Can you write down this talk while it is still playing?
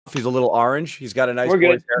He's a little orange. He's got a nice We're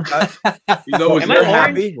boy's good. haircut. He's always Am I We're orange?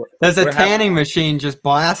 happy. There's a We're happy. tanning machine just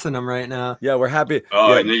blasting him right now. Yeah, we're happy.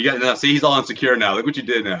 Oh, yeah. and you got now. See, he's all insecure now. Look what you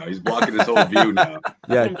did now. He's blocking his whole view now.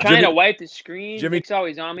 Yeah, I'm trying to wipe the screen. Jimmy- Nick's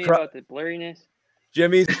always on me Tru- about the blurriness.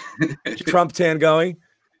 Jimmy's Trump tan going.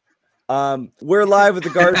 We're live with the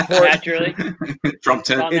Garden Report. Naturally. Trump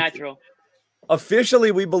It's all 10. natural.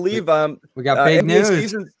 Officially, we believe We got big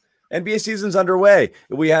news. NBA season's underway.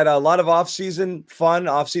 We had a lot of off-season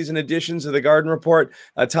additions to the Garden Report.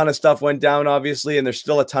 A ton of stuff went down, obviously, and there's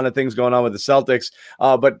still a ton of things going on with the Celtics.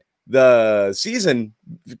 But the season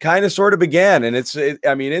kind of sort of began, and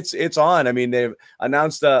it's on. I mean, they've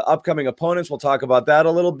announced the upcoming opponents. We'll talk about that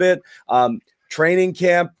a little bit. Training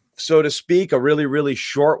camp, so to speak, a really, really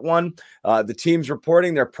short one. The team's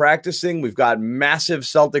reporting, they're practicing. We've got massive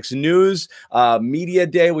Celtics news. Media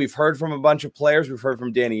day, we've heard from a bunch of players. We've heard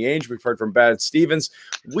from Danny Ainge. We've heard from Brad Stevens.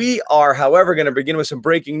 We are, however, going to begin with some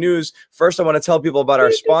breaking news. First, I want to tell people about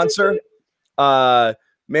our sponsor, Manscaped.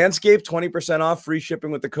 20% off, free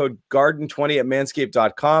shipping with the code GARDEN20 at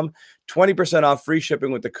manscaped.com. 20% off, free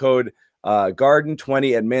shipping with the code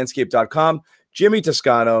GARDEN20 at manscaped.com. Jimmy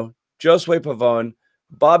Toscano, Josue Pavone,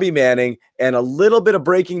 Bobby Manning, and a little bit of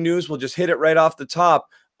breaking news. We'll just hit it right off the top.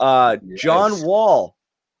 John Wall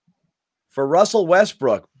for Russell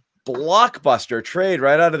Westbrook. Blockbuster trade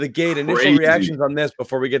right out of the gate. Initial Crazy. reactions on this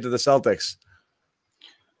before we get to the Celtics.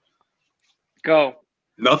 Go.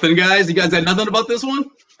 Nothing, guys. You guys had nothing about this one?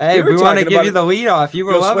 Hey, We were we want to talking give about you the lead off. You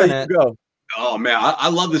were Josue, loving you it. go. Oh man, I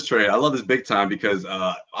love this trade. I love this big time because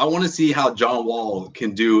I want to see how John Wall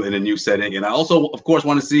can do in a new setting, and I also, of course,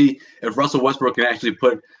 want to see if Russell Westbrook can actually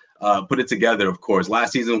put it together. Of course,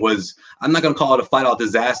 last season was, I'm not going to call it a flat-out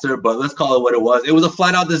disaster, but let's call it what it was. It was a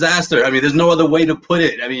flat-out disaster. I mean, there's no other way to put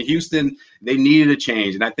it. I mean, Houston, they needed a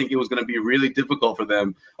change, and I think it was going to be really difficult for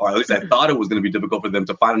them, or at least I thought it was going to be difficult for them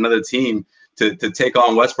to find another team to take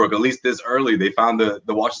on Westbrook, at least this early. They found the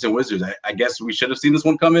Washington Wizards. I guess we should have seen this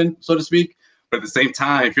one coming, so to speak. But at the same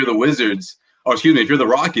time, if you're the Wizards, if you're the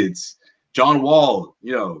Rockets, John Wall,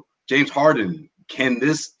 James Harden, can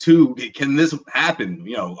this happen?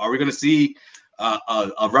 Are we going to see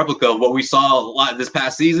a replica of what we saw a lot this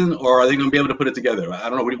past season, or are they going to be able to put it together? I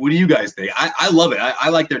don't know. What do you guys think? I love it. I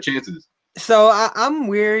like their chances. So I'm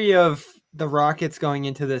weary of the Rockets going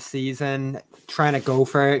into this season trying to go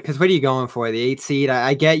for it, because what are you going for? The 8th seed?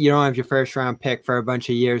 I get you don't have your first round pick for a bunch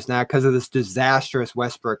of years now because of this disastrous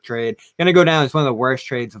Westbrook trade. Going to go down as one of the worst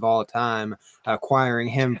trades of all time, acquiring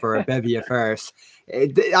him for a bevy of first.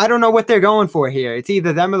 I don't know what they're going for here. It's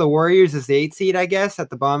either them or the Warriors as the 8th seed, I guess, at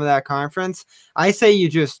the bottom of that conference. I say you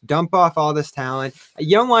just dump off all this talent.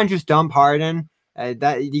 You don't want to just dump Harden.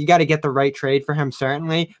 That you got to get the right trade for him,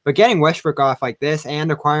 certainly. But getting Westbrook off like this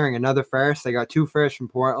and acquiring another first, they got 2 firsts from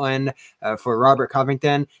Portland for Robert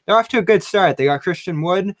Covington. They're off to a good start. They got Christian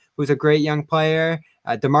Wood, who's a great young player.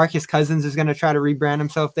 DeMarcus Cousins is going to try to rebrand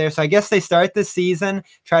himself there. So I guess they start this season,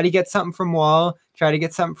 try to get something from Wall, try to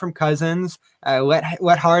get something from Cousins,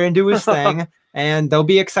 let Harden do his thing, and they'll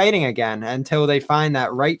be exciting again until they find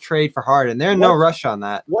that right trade for Harden. They're in no rush on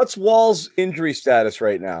that. What's Wall's injury status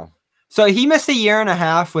right now? So he missed a year and a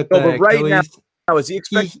half with No, the but right Achilles. now, is he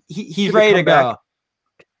expected? He's ready to go.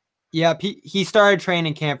 Yep, he started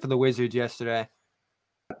training camp for the Wizards yesterday.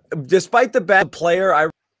 Despite the bad player,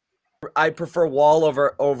 I prefer Wall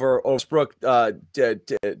over Westbrook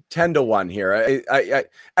 10-1 here. I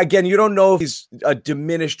again, you don't know if he's a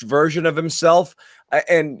diminished version of himself,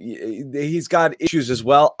 and he's got issues as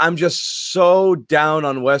well. I'm just so down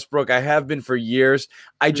on Westbrook. I have been for years.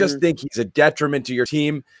 I just think he's a detriment to your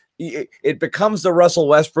team. It becomes the Russell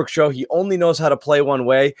Westbrook show. He only knows how to play one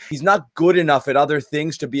way. He's not good enough at other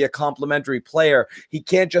things to be a complementary player. He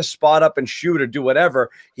can't just spot up and shoot or do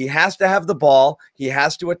whatever. He has to have the ball. He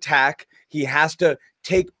has to attack. He has to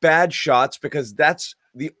take bad shots because that's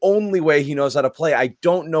the only way he knows how to play. I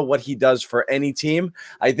don't know what he does for any team.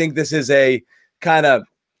 I think this is a kind of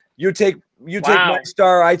you take my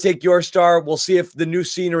star, I take your star. We'll see if the new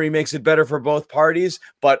scenery makes it better for both parties,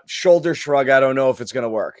 but shoulder shrug, I don't know if it's going to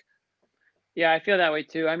work. Yeah, I feel that way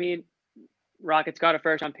too. I mean, Rockets got a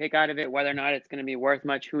first-round pick out of it. Whether or not it's going to be worth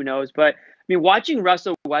much, who knows? But, I mean, watching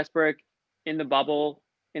Russell Westbrook in the bubble,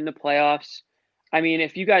 in the playoffs, I mean,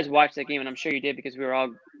 if you guys watched that game, and I'm sure you did because we were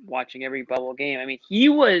all watching every bubble game, I mean, he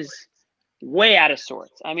was way out of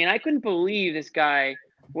sorts. I mean, I couldn't believe this guy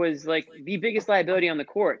was like the biggest liability on the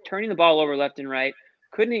court, turning the ball over left and right,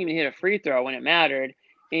 couldn't even hit a free throw when it mattered.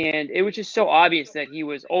 And it was just so obvious that he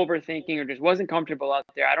was overthinking or just wasn't comfortable out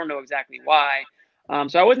there. I don't know exactly why.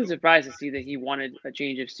 So I wasn't surprised to see that he wanted a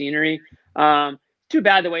change of scenery. Too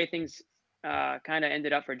bad the way things kind of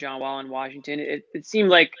ended up for John Wall in Washington. It seemed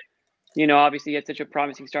like, obviously he had such a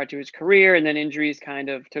promising start to his career, and then injuries kind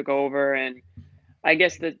of took over. And I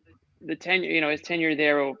guess the tenure, his tenure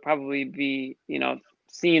there will probably be,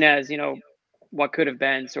 seen as, what could have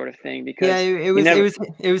been sort of thing, because yeah,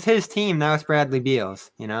 it was his team. Now it's Bradley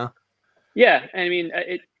Beal's, Yeah, I mean,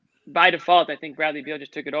 by default, I think Bradley Beal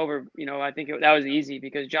just took it over. I think that was easy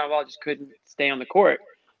because John Wall just couldn't stay on the court.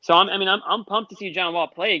 So I'm pumped to see John Wall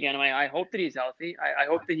play again. I hope that he's healthy. I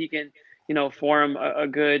hope that he can, form a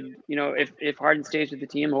good, if Harden stays with the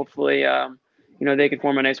team, hopefully, they can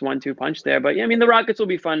form a nice 1-2 punch there. But yeah, I mean, the Rockets will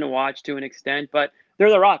be fun to watch to an extent, but they're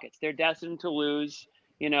the Rockets. They're destined to lose,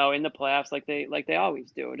 in the playoffs like they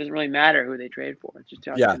always do. It doesn't really matter who they trade for. It's just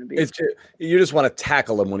how it's going to be. You just want to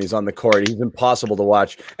tackle him when he's on the court. He's impossible to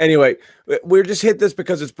watch. Anyway, we're just hit this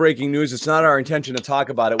because it's breaking news. It's not our intention to talk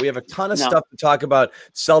about it. We have a ton of stuff to talk about,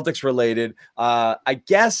 Celtics related. I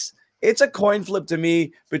guess it's a coin flip to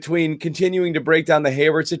me between continuing to break down the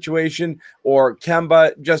Hayward situation or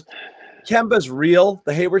Kemba. Kemba's real.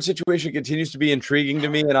 The Hayward situation continues to be intriguing to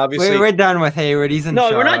me, and obviously we're done with Hayward. He's in.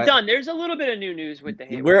 No, we're not done. There's a little bit of new news with the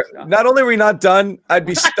Hayward stuff. Not only are we not done, I'd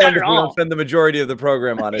be stunned if we don't spend the majority of the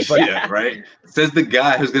program on it. But yeah, right. Says the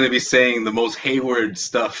guy who's going to be saying the most Hayward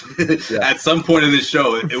stuff at some point in this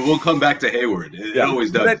show. It will come back to Hayward. It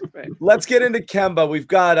always does. Let's get into Kemba. We've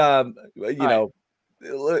got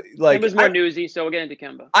Kemba's more newsy, so we'll get into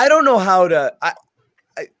Kemba. I don't know how to.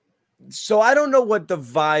 So I don't know what the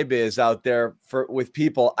vibe is out there with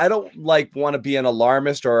people. I don't want to be an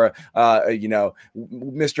alarmist or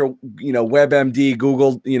Mr. WebMD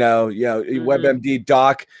Google, WebMD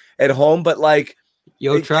doc at home, but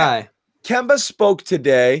you'll try. Kemba spoke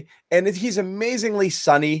today, and he's amazingly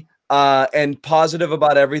sunny and positive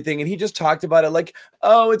about everything, and he just talked about it like,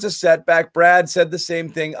 oh, it's a setback. Brad said the same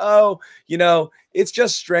thing. Oh, it's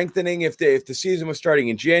just strengthening. If the season was starting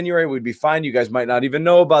in January, we'd be fine. You guys might not even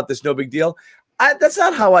know about this. No big deal. That's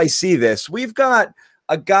not how I see this. We've got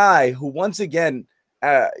a guy who, once again,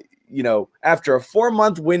 after a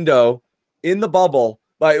 4-month window in the bubble,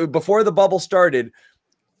 before the bubble started,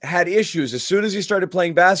 had issues as soon as he started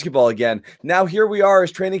playing basketball again. Now here we are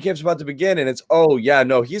as training camp's about to begin, and it's, oh yeah,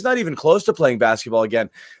 no, he's not even close to playing basketball again.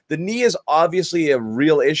 The knee is obviously a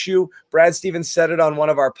real issue. Brad Stevens said it on one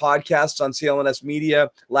of our podcasts on CLNS Media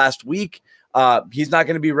last week. He's not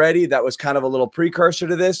going to be ready. That was kind of a little precursor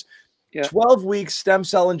to this. Yeah. 12 weeks stem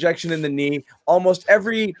cell injection in the knee. Almost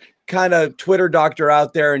every kind of Twitter doctor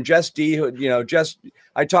out there, and Jess D,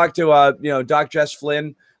 I talked to Doc Jess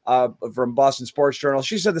Flynn from Boston Sports Journal.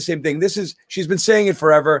 She said the same thing. She's been saying it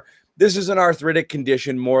forever. This is an arthritic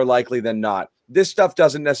condition more likely than not. This stuff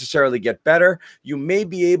doesn't necessarily get better. You may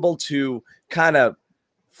be able to kind of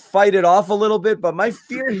fight it off a little bit, but my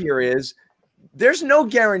fear here is there's no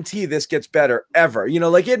guarantee this gets better ever.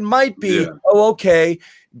 It might be, okay.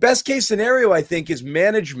 Best case scenario, I think, is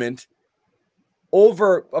management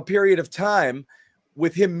over a period of time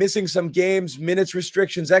with him missing some games, minutes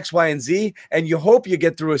restrictions, X, Y, and Z, and you hope you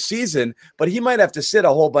get through a season, but he might have to sit a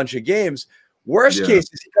whole bunch of games. Worst case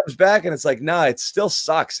is he comes back and it's like, nah, it still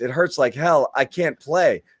sucks. It hurts like hell. I can't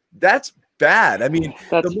play. That's bad. I mean,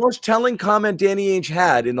 the most telling comment Danny Ainge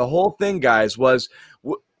had in the whole thing, guys, was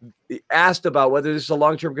asked about whether this is a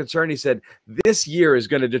long-term concern. He said, this year is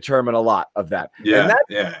going to determine a lot of that.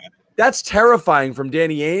 That's terrifying from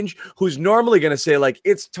Danny Ainge, who's normally going to say,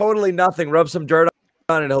 it's totally nothing, rub some dirt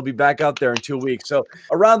on, and he'll be back out there in 2 weeks. So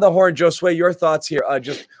around the horn, Josue, your thoughts here,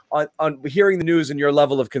 just on hearing the news and your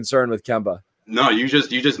level of concern with Kemba. No, you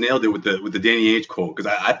just nailed it with the Danny Ainge quote,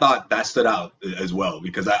 because I thought that stood out as well,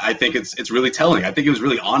 because I think it's really telling. I think it was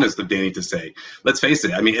really honest of Danny to say, let's face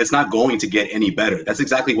it. I mean, it's not going to get any better. That's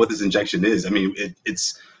exactly what this injection is. I mean,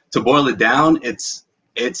 it's to boil it down, it's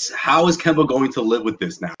how is Kemba going to live with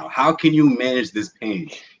this now? How can you manage this pain?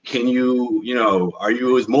 Can you, are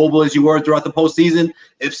you as mobile as you were throughout the postseason?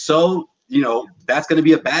 If so, that's going to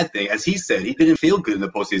be a bad thing. As he said, he didn't feel good in the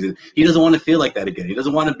postseason. He doesn't want to feel like that again. He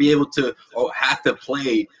doesn't want to be able to or have to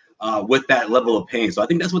play with that level of pain. So I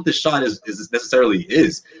think that's what this shot is necessarily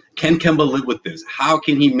is. Can Kemba live with this? How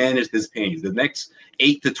can he manage this pain? The next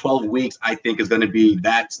 8 to 12 weeks, I think, is going to be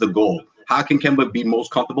that's the goal. How can Kemba be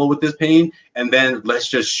most comfortable with this pain? And then let's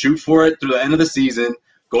just shoot for it through the end of the season,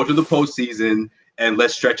 go through the postseason, and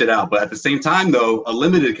let's stretch it out. But at the same time, though, a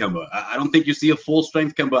limited Kemba. I don't think you see a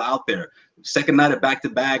full-strength Kemba out there. Second night of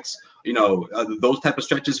back-to-backs, those type of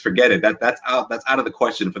stretches, forget it. That's out of the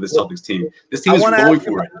question for the Celtics team. This team is going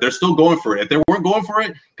for it. They're still going for it. If they weren't going for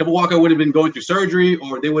it, Kemba Walker would have been going through surgery,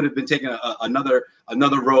 or they would have been taking another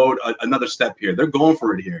road, another step here. They're going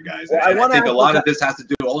for it here, guys. I think a lot of this has to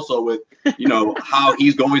do also with, how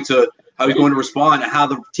he's going to how he's going to respond, and how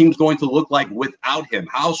the team's going to look like without him.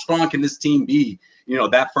 How strong can this team be,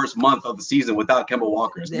 that first month of the season without Kemba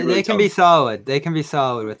Walker? They can be solid. They can be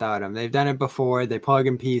solid without him. They've done it before. They plug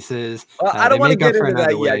in pieces. I don't want to get into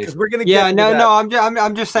that yet because we're going to get into that.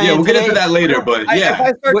 I'm just saying. Yeah, we'll get into that later, but yeah. If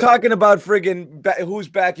I start talking about friggin' who's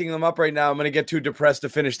backing them up right now, I'm going to get too depressed to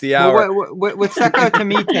finish the hour. What stuck out to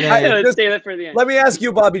me today? Let's save that for the end. Let me ask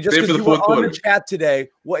you, Bobby, just because you were on the chat today,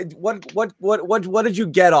 what did you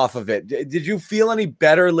get off of it? Did you feel any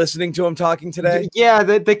better listening to him talking today? Yeah,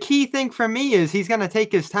 the key thing for me is he's going to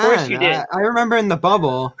take his time. You did. I remember in the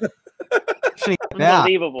bubble.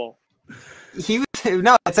 Unbelievable. He was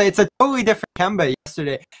it's a totally different Kemba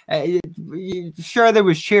yesterday. Sure, there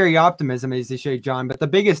was cheery optimism, as you say, John, but the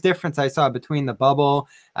biggest difference I saw between the bubble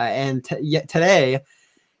and today,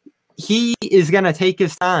 he is going to take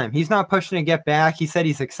his time. He's not pushing to get back. He said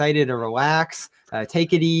he's excited to relax,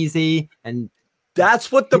 take it easy, and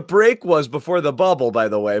that's what the break was before the bubble, by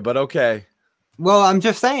the way. But okay. Well, I'm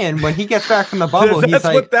just saying, when he gets back from the bubble, that's he's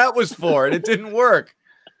like, what that was for, and it didn't work.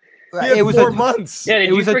 It was 4 months. Yeah, did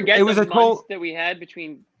you forget the months that we had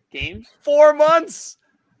between games? 4 months.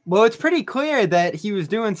 Well, it's pretty clear that he was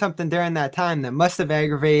doing something during that time that must have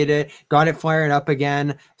aggravated it, got it flaring up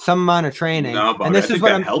again, some amount of training. No, but and this is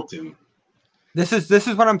what helped him. This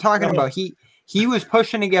is what I'm talking about. He was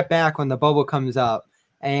pushing to get back when the bubble comes up,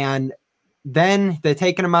 and then they're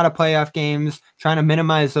taking him out of playoff games, trying to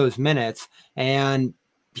minimize those minutes, and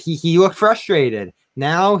he looked frustrated.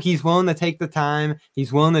 Now he's willing to take the time.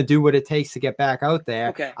 He's willing to do what it takes to get back out there.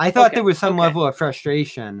 Okay. I thought there was some level of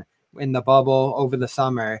frustration in the bubble over the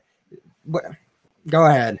summer. Go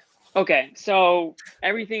ahead. Okay, so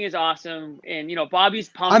everything is awesome, and Bobby's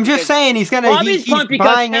pumped. I'm just saying he's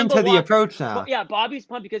buying into the approach now. Yeah, Bobby's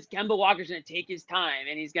pumped because Kemba Walker's gonna take his time,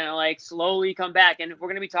 and he's gonna slowly come back. And we're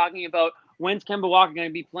gonna be talking about when's Kemba Walker gonna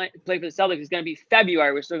be play for the Celtics. It's gonna be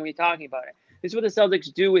February. We're still gonna be talking about it. This is what the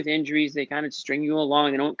Celtics do with injuries. They kind of string you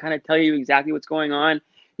along. They don't kind of tell you exactly what's going on.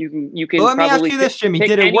 You can. Well, let me ask you this, Jimmy.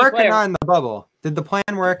 Did it work or not in the bubble? Did the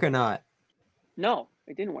plan work or not? No,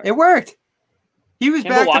 it didn't work. It worked. He was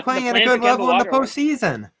back to playing at a good level in the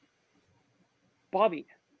postseason. Bobby,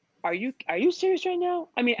 are you serious right now?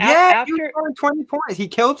 I mean, after he scored 20 points, he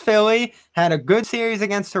killed Philly, had a good series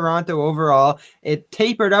against Toronto overall. It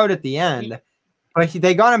tapered out at the end, but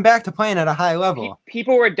they got him back to playing at a high level.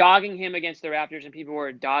 People were dogging him against the Raptors, and people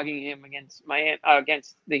were dogging him against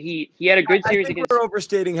against the Heat. He had a good series against. We're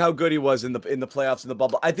overstating how good he was in the playoffs in the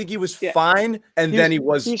bubble. I think he was fine, and then he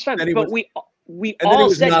was. He was fine, we and all then it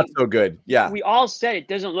was said not so good. Yeah, we all said it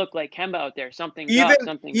doesn't look like Kemba out there. Something's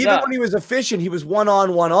even up. when he was efficient, he was 1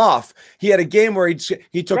 on, 1 off. He had a game where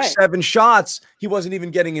he took 7 shots. He wasn't even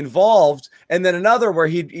getting involved, and then another where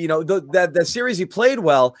that series he played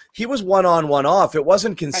well. He was 1 on, 1 off. It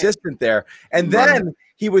wasn't consistent there, and then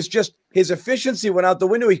he was just his efficiency went out the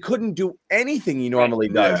window. He couldn't do anything he normally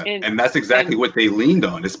does. Yeah. And that's exactly what they leaned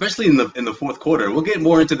on, especially in the fourth quarter. We'll get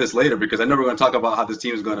more into this later because I know we're going to talk about how this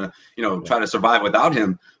team is going to, try to survive without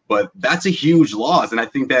him. But that's a huge loss, and I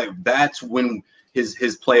think that's when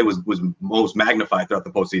his play was most magnified throughout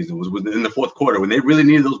the postseason. Was in the fourth quarter when they really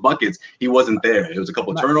needed those buckets. He wasn't there. It was a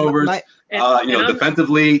couple turnovers.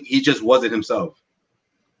 Defensively, he just wasn't himself.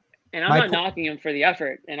 And I'm not knocking him for the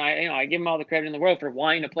effort, and I give him all the credit in the world for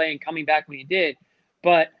wanting to play and coming back when he did.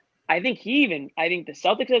 But I think the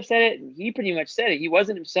Celtics have said it, and he pretty much said it. He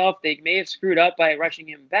wasn't himself. They may have screwed up by rushing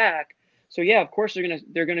him back. So yeah, of course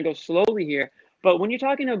they're gonna go slowly here. But when you're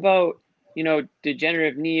talking about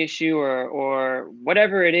degenerative knee issue or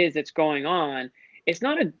whatever it is that's going on, it's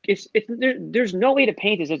not there's no way to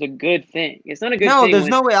paint this as a good thing. It's not a good thing. No, there's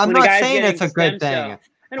no way. I'm not saying it's a good thing.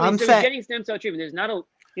 I'm saying getting stem cell treatment. There's not a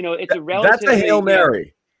it's a relatively. That's a Hail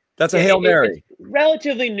Mary. That's a Hail Mary. It's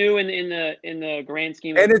relatively new in the grand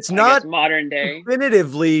scheme. And it's not modern day.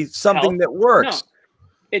 Definitively something that works. No,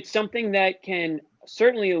 it's something that can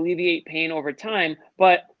certainly alleviate pain over time.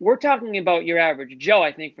 But we're talking about your average Joe.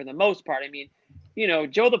 I think for the most part. I mean,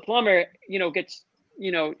 Joe the plumber. Gets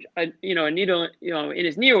a needle in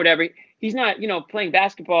his knee or whatever. He's not playing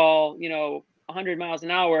basketball 100 miles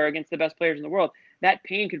an hour against the best players in the world. That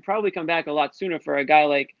pain could probably come back a lot sooner for a guy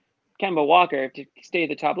like Kemba Walker to stay at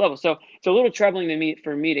the top level. So it's a little troubling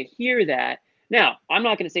for me to hear that. Now, I'm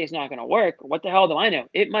not going to say it's not going to work. What the hell do I know?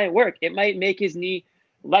 It might work. It might make his knee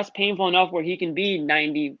less painful enough where he can be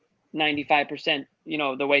 90, 95%,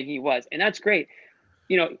 the way he was. And that's great.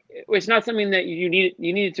 It's not something that you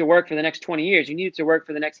needed to work for the next 20 years. You needed to work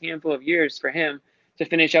for the next handful of years for him to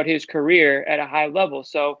finish out his career at a high level.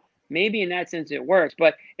 So maybe in that sense it works,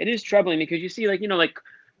 but it is troubling because you see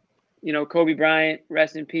Kobe Bryant,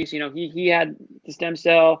 rest in peace. He had the stem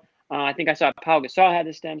cell. I think I saw Pau Gasol had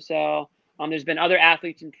the stem cell. There's been other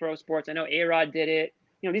athletes in pro sports. I know A-Rod did it.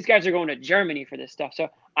 These guys are going to Germany for this stuff. So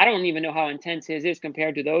I don't even know how intense his is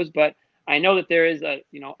compared to those, but I know that there is a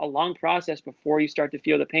long process before you start to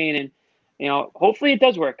feel the pain. And, hopefully it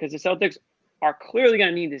does work because the Celtics are clearly going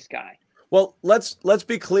to need this guy. Well, let's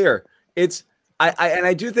be clear.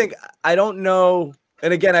 I do think, I don't know.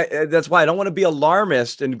 And again, that's why I don't want to be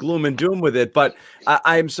alarmist and gloom and doom with it. But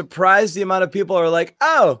I'm surprised the amount of people are like,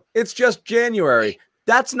 oh, it's just January.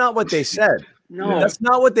 That's not what they said. No, that's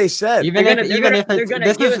not what they said. They're going to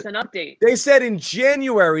give us an update. They said in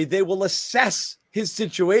January they will assess his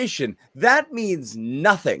situation. That means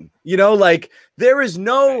nothing. There is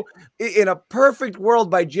no, in a perfect world,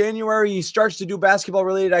 by January he starts to do basketball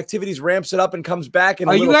related activities, ramps it up, and comes back.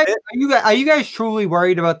 Are you guys truly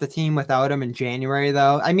worried about the team without him in January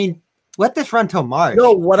though? I mean, let this run till March.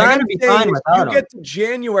 No, what I'm saying is you get to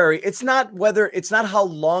January, it's not how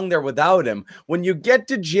long they're without him. When you get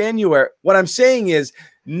to January, what I'm saying is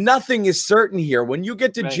nothing is certain here. When you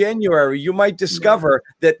get to January, you might discover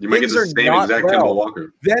that things are not well. Kemba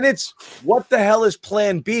Walker. Then it's what the hell is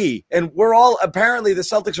plan B? And we're all, apparently the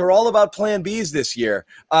Celtics are all about plan Bs this year.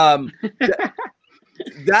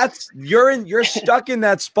 You're stuck in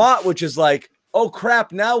that spot, which is like, oh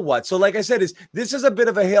crap, now what? So like I said, this is a bit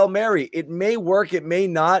of a Hail Mary. It may work, it may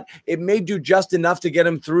not. It may do just enough to get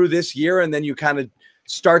him through this year, and then you kind of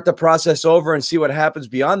start the process over and see what happens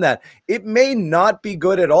beyond that. It may not be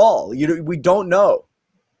good at all. We don't know.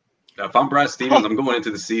 If I'm Brad Stevens, I'm going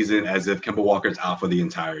into the season as if Kemba Walker's out for the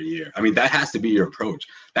entire year. I mean, that has to be your approach.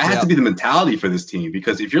 That has to be the mentality for this team,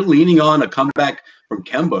 because if you're leaning on a comeback from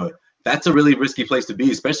Kemba, that's a really risky place to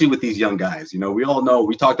be, especially with these young guys. We all know,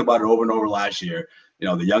 we talked about it over and over last year.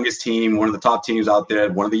 The youngest team, one of the top teams out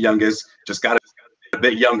there, one of the youngest, just got a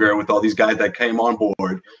bit younger with all these guys that came on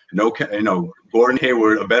board. Gordon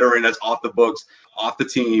Hayward, a veteran that's off the books, off the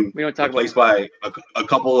team, we don't talk replaced by a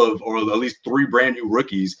couple of, or at least 3 brand new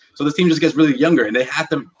rookies. So this team just gets really younger, and they have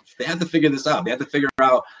to figure this out. They have to figure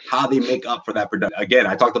out how they make up for that production. Again,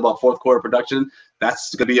 I talked about fourth quarter production.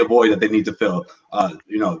 That's going to be a void that they need to fill.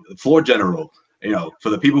 Floor general. For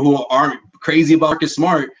the people who aren't crazy about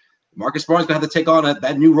Marcus Smart's going to have to take on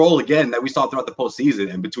that new role again that we saw throughout the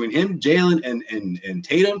postseason. And between him, Jalen, and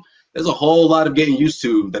Tatum, there's a whole lot of getting used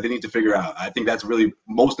to that they need to figure out. I think that's really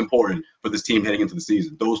most important for this team heading into the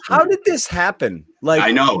season. How did this happen?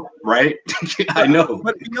 I know, right? I know.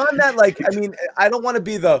 But beyond that, I don't want to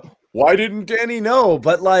be why didn't Danny know?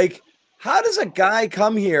 But how does a guy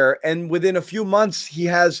come here and within a few months he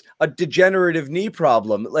has a degenerative knee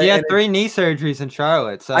problem? He had 3 knee surgeries in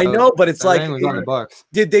Charlotte. So I know, but it's like, was on the books.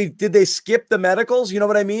 Did they skip the medicals? You know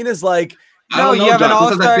what I mean? Is like, no, you have an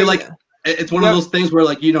all-star. I feel like it's one of those things where,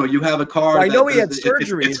 you have a car. I know he had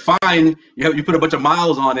surgery. It's fine. You put a bunch of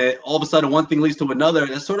miles on it. All of a sudden, one thing leads to another.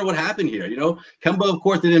 That's sort of what happened here. Kemba, of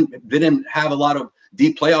course, didn't have a lot of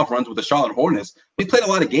deep playoff runs with the Charlotte Hornets. He played a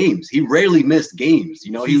lot of games. He rarely missed games.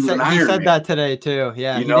 He was an Iron Man. He said that today too.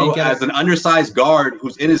 Yeah. As an undersized guard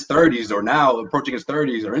who's in his 30s or now approaching his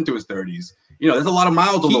 30s or into his 30s, there's a lot of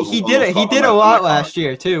miles on those. He did a lot last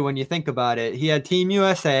year too. When you think about it, he had Team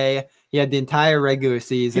USA. He had the entire regular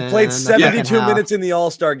season. He played 72 minutes in the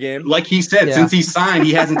All-Star game. Like he said, since he signed,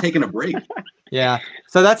 he hasn't taken a break. Yeah.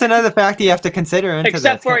 So that's another factor you have to consider.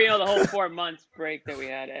 Except for, the whole 4 months break that we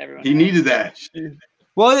had. Everyone. He needed that.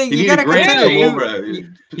 Well, you got to consider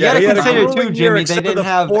too, Jimmy. They didn't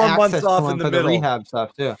have 4 months off in the rehab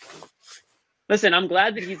stuff too. Listen, I'm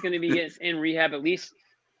glad that he's going to be in rehab, at least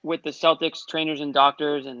with the Celtics trainers and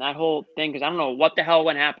doctors and that whole thing, because I don't know what the hell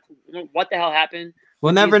happened.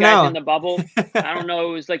 We'll never know. In the bubble, I don't know.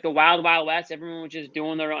 It was like the Wild Wild West. Everyone was just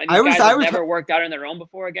doing their own. These guys never worked out on their own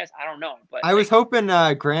before, I guess. I don't know. But I was hoping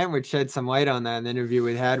Grant would shed some light on that in the interview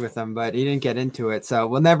we had with him, but he didn't get into it. So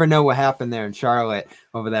we'll never know what happened there in Charlotte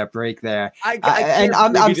over that break there.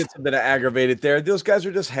 I'm just a bit aggravated there. Those guys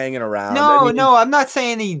are just hanging around. No, I'm not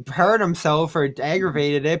saying he hurt himself or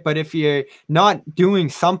aggravated it, but if you're not doing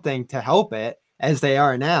something to help it, as they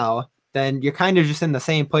are now, then you're kind of just in the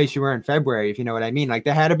same place you were in February, if you know what I mean. Like,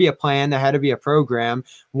 there had to be a plan. There had to be a program.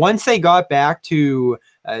 Once they got back to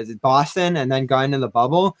Boston and then got into the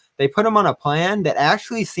bubble, they put him on a plan that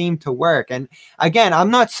actually seemed to work. And again,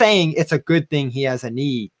 I'm not saying it's a good thing he has a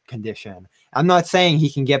knee condition. I'm not saying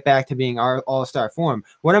he can get back to being our all-star form.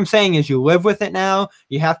 What I'm saying is you live with it now.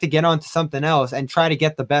 You have to get on to something else and try to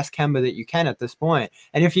get the best Kemba that you can at this point.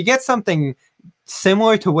 And if you get something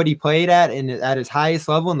similar to what he played at his highest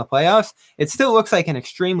level in the playoffs, it still looks like an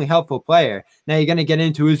extremely helpful player. Now you're going to get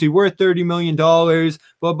into, is he worth $30 million?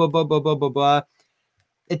 Blah, blah, blah, blah, blah, blah, blah.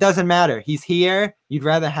 It doesn't matter. He's here. You'd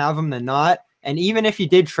rather have him than not. And even if you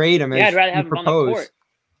did trade him, I'd rather have him on the court.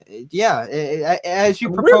 Yeah, as you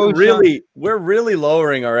proposed, we're really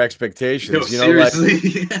lowering our expectations.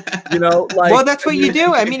 Seriously, well, that's what you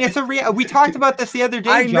do. I mean, it's we talked about this the other day.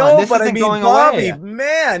 I John. know, this but isn't going Bobby, away.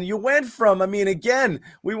 man, you went from.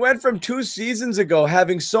 We went from 2 seasons ago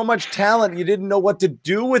having so much talent, you didn't know what to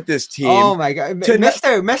do with this team. Oh my God,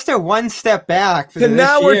 Mister, one step back. To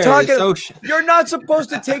now we're talking. You're not supposed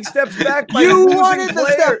to take steps back. By you losing wanted players.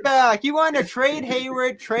 to step back. You wanted to trade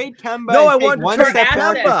Hayward, trade Kemba. No, I wanted want to to trade step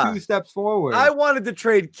back Kemba. and 2 steps forward. I wanted to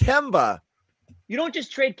trade Kemba. You don't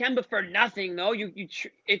just trade Kemba for nothing, though.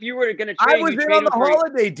 If you were going to trade, I was in on the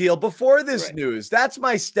holiday deal before this news. That's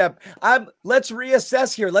my step. Let's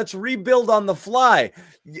reassess here. Let's rebuild on the fly.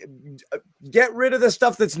 Get rid of the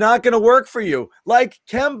stuff that's not going to work for you. Like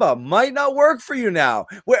Kemba might not work for you now.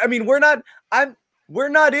 We're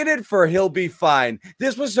not in it for he'll be fine.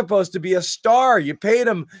 This was supposed to be a star. You paid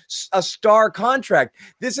him a star contract.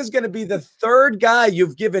 This is going to be the 3rd guy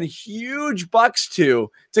you've given huge bucks to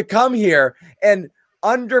come here and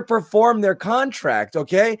underperform their contract,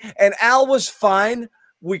 okay? And Al was fine.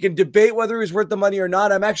 We can debate whether he's worth the money or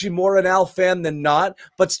not. I'm actually more an Al fan than not.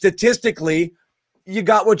 But statistically, you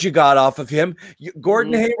got what you got off of him.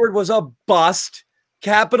 Gordon Hayward was a bust.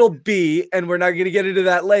 Capital B, and we're not going to get into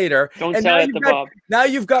that later. Don't sell it to Bob. Now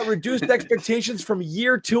you've got reduced expectations from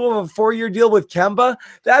year 2 of a 4-year deal with Kemba.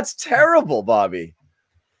 That's terrible, Bobby.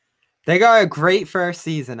 They got a great first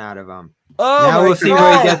season out of him. Oh, now we'll see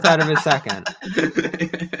what he gets out of his second.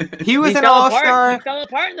 He was an all-star. He fell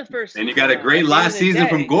apart in the first season. And you got a great last season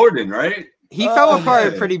from Gordon, right? He fell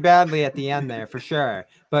apart pretty badly at the end there, for sure.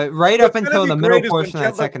 But up until the middle portion of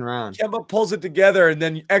that second round. Kemba pulls it together and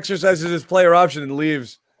then exercises his player option and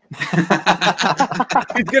leaves.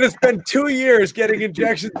 He's going to spend 2 years getting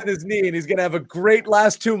injections in his knee, and he's going to have a great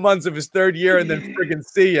last 2 months of his 3rd year and then friggin'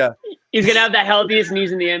 see ya. He's going to have the healthiest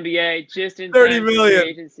knees in the NBA just in 30 million.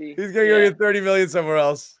 Agency. He's going to go get 30 million somewhere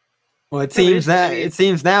else. Well, it seems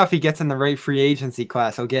now if he gets in the right free agency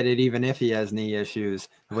class, he'll get it even if he has knee issues,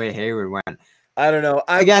 the way Hayward went. I don't know.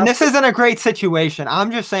 This isn't a great situation.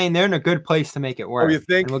 I'm just saying they're in a good place to make it work. Oh, you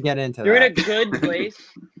think? And we'll get into They're that. in a good place?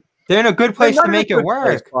 They're in a good place to make it work.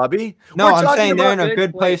 Place, Bobby. No, I'm saying they're in a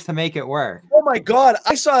good place to make it work. Oh my God.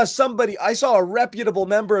 I saw a reputable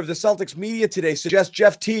member of the Celtics media today suggest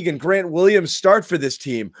Jeff Teague and Grant Williams start for this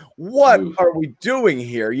team. What are we doing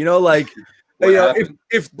here?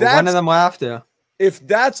 If that's one of them will have to. If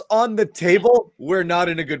that's on the table, we're not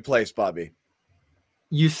in a good place, Bobby.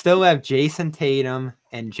 You still have Jason Tatum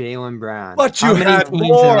and Jaylen Brown. But how many teams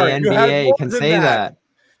more. in the NBA can say that?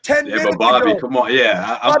 10 yeah, minutes but Bobby, ago. come on.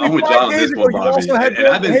 Yeah, Bobby, I'm with John on this one, Bobby. You also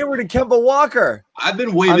had Hayward and Kemba Walker. I've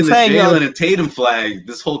been waving the Jaylen and Tatum flag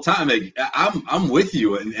this whole time. Like, I'm with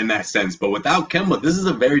you in that sense. But without Kemba, this is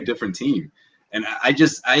a very different team. And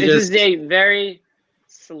this is a very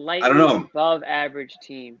slightly above average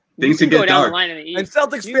team. Things can get dark. The line in the East. And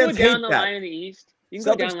Celtics you can fans go down hate the that. line in the East. You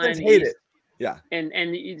can Celtics go down the line fans in the hate East. it. Yeah. And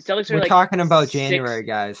the Celtics are We're like talking about January,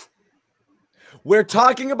 guys. We're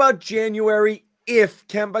talking about January if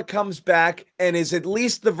Kemba comes back and is at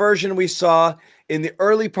least the version we saw in the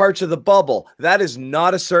early parts of the bubble. That is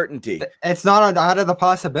not a certainty. It's not out of the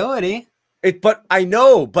possibility. But I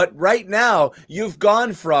know, but right now you've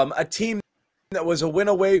gone from a team that was a win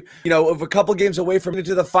away, of a couple games away from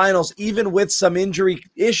into the finals, even with some injury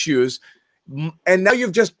issues. And now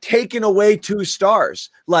you've just taken away 2 stars.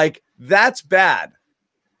 Like, that's bad.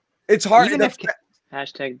 It's hard. Even if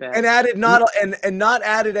hashtag bad. And added not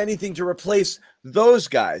added anything to replace those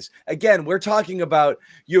guys. Again, we're talking about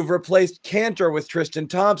you've replaced Cantor with Tristan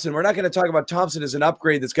Thompson. We're not going to talk about Thompson as an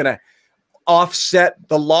upgrade that's going to offset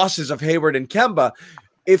the losses of Hayward and Kemba.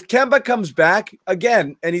 If Kemba comes back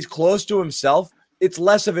again and he's close to himself, it's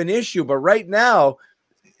less of an issue. But right now,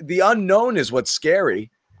 the unknown is what's scary.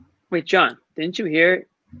 Wait, John, didn't you hear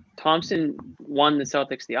Thompson won the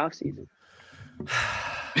Celtics the offseason?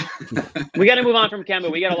 We got to move on from Kemba.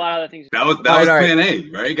 We got a lot of other things. That was plan A,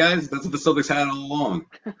 right, guys? That's what the Celtics had all along.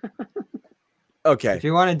 Okay. If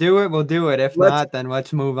you want to do it, we'll do it. If not, then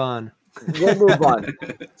let's move on. We'll move on.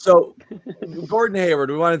 So, Gordon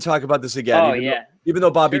Hayward, we want to talk about this again. Even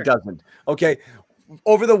though Bobby doesn't. Okay.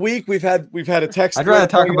 Over the week, we've had a text. I'd rather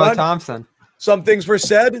talk about Thompson. Some things were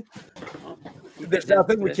said. There's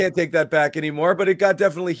nothing. We can't take that back anymore. But it got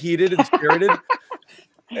definitely heated and spirited,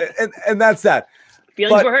 and that's that.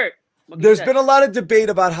 Feelings were hurt. There's been a lot of debate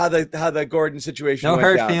about how the Gordon situation. No went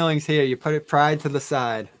hurt down. feelings here. You put pride to the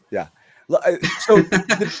side. Yeah. So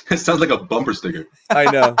it sounds like a bumper sticker. I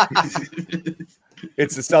know.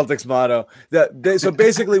 It's the Celtics motto. So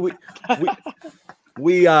basically,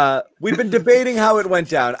 we've been debating how it went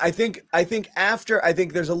down. I think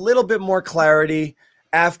there's a little bit more clarity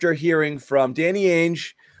after hearing from Danny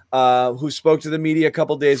Ainge, who spoke to the media a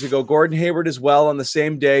couple days ago. Gordon Hayward as well on the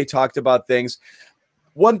same day talked about things.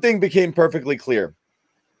 One thing became perfectly clear.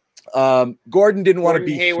 Gordon didn't want to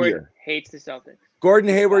be Hayward here. Hates the Celtics. Gordon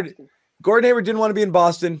Hayward didn't want to be in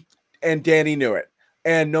Boston, and Danny knew it.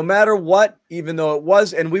 And no matter what, even though it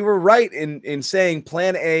was, and we were right in saying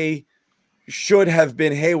plan A should have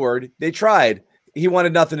been Hayward, they tried. He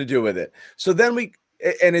wanted nothing to do with it. So then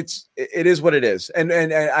it is what it is. And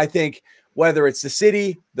I think whether it's the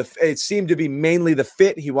city, it seemed to be mainly the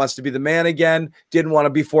fit. He wants to be the man again. Didn't want to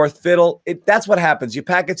be fourth fiddle. That's what happens. You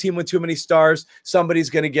pack a team with too many stars. Somebody's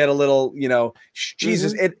going to get a little,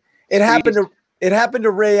 Jesus. Mm-hmm. It happened to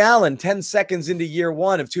Ray Allen 10 seconds into year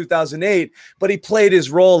one of 2008, but he played his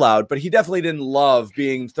role out. But he definitely didn't love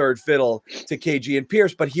being third fiddle to KG and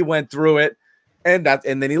Pierce, but he went through it and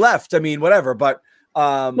then he left. I mean, whatever. But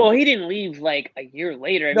well, he didn't leave like a year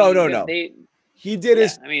later. No. He did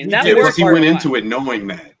his. I mean, he went into it knowing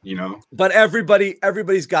that, But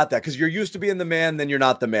everybody's got that because you're used to being the man, then you're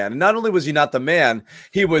not the man. And not only was he not the man,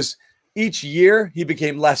 he was. Each year, he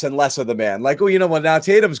became less and less of the man. Like, now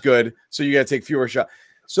Tatum's good, so you got to take fewer shots.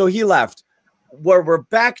 So he left. Where we're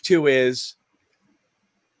back to was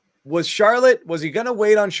he going to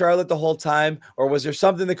wait on Charlotte the whole time, or was there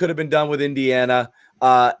something that could have been done with Indiana,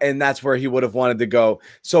 and that's where he would have wanted to go?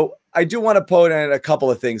 So I do want to point out a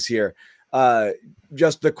couple of things here,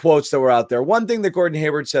 just the quotes that were out there. One thing that Gordon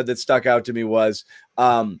Hayward said that stuck out to me was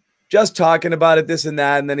just talking about it, this and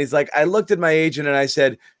that, and then he's like, I looked at my agent and I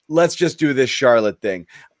said, let's just do this Charlotte thing.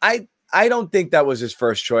 I don't think that was his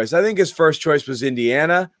first choice. I think his first choice was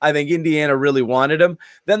Indiana. I think Indiana really wanted him.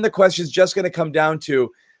 Then the question is just going to come down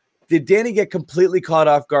to, did Danny get completely caught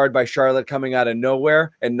off guard by Charlotte coming out of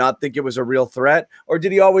nowhere and not think it was a real threat? Or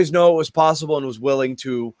did he always know it was possible and was willing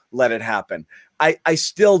to let it happen? I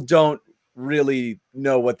still don't really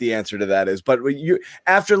know what the answer to that is. But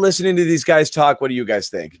after listening to these guys talk, what do you guys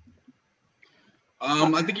think?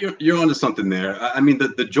 I think you're onto something there. I mean,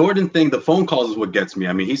 the Jordan thing, the phone calls is what gets me.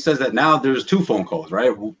 I mean, he says that now there's 2 phone calls,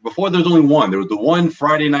 right? Before there was only one. There was the one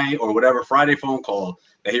Friday night or whatever Friday phone call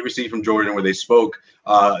that he received from Jordan where they spoke,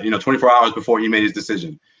 24 hours before he made his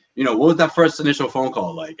decision. What was that first initial phone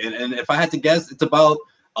call like? And if I had to guess, it's about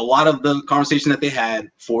a lot of the conversation that they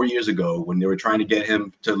had 4 years ago when they were trying to get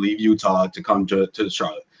him to leave Utah to come to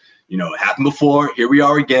Charlotte. It happened before. Here we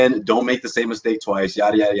are again. Don't make the same mistake twice.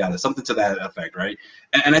 Yada, yada, yada. Something to that effect, right?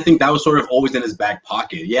 And I think that was sort of always in his back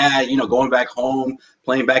pocket. Yeah, going back home,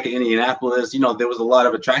 playing back in Indianapolis, there was a lot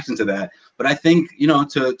of attraction to that. But I think,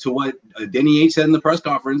 to what Danny Ainge said in the press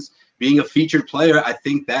conference, being a featured player, I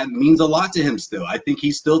think that means a lot to him still. I think he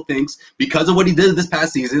still thinks, because of what he did this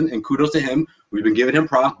past season, and kudos to him, we've been giving him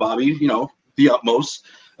props, Bobby, the utmost.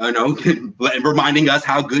 Reminding us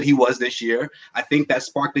how good he was this year. I think that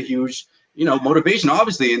sparked a huge, motivation,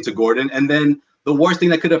 obviously, into Gordon. And then the worst thing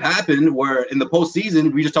that could have happened were in the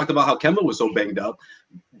postseason, we just talked about how Kemba was so banged up.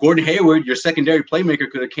 Gordon Hayward, your secondary playmaker,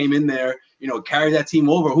 could have came in there, carry that team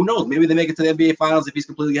over. Who knows? Maybe they make it to the NBA Finals if he's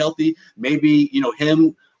completely healthy. Maybe,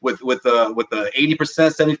 him with the 80%,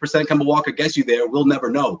 70% Kemba Walker gets you there. We'll never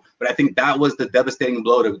know. But I think that was the devastating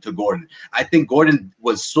blow to Gordon. I think Gordon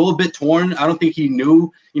was so a bit torn. I don't think he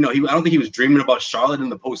knew, I don't think he was dreaming about Charlotte in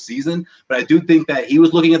the postseason. But I do think that he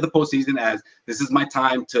was looking at the postseason as, this is my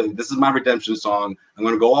time this is my redemption song. I'm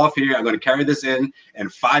going to go off here. I'm going to carry this in.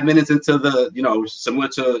 And 5 minutes into the, similar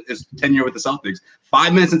to his tenure with the Celtics,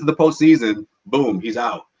 5 minutes into the postseason, boom, he's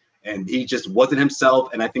out. And he just wasn't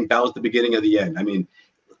himself. And I think that was the beginning of the end. I mean,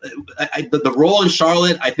 the role in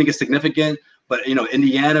Charlotte, I think, is significant, but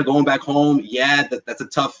Indiana going back home, that's a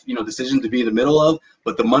tough decision to be in the middle of.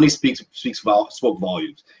 But the money spoke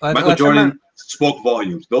volumes. Michael Jordan spoke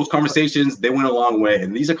volumes. Those conversations, they went a long way,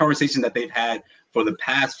 and these are conversations that they've had for the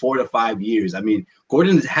past 4 to 5 years. I mean,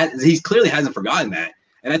 Gordon he clearly hasn't forgotten that,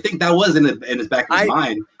 and I think that was in his back of his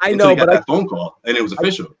mind. I know, he got that phone call, and it was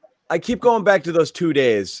official. I keep going back to those 2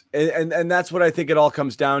 days, and that's what I think it all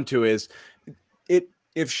comes down to is it.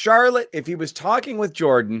 If he was talking with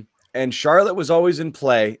Jordan and Charlotte was always in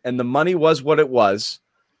play and the money was what it was,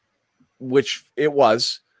 which it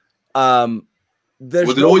was, was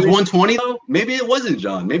it always 120 though? Maybe it wasn't,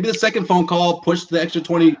 John. Maybe the second phone call pushed the extra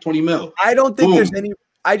 20 mil. I don't think there's any.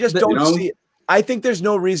 I just don't see it. I think there's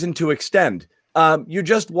no reason to extend. You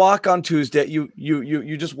just walk on Tuesday.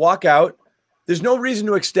 You just walk out. There's no reason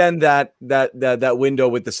to extend that window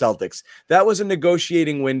with the Celtics. That was a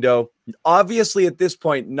negotiating window. Obviously, at this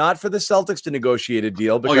point, not for the Celtics to negotiate a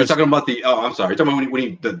deal. Because you're talking about I'm sorry. You're talking about when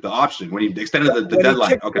he the option, when he extended the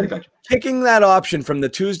deadline. Okay, gotcha. Kicking that option from the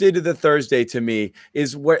Tuesday to the Thursday to me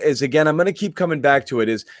is again, I'm going to keep coming back to it,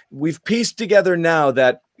 is we've pieced together now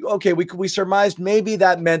that, okay, we surmised maybe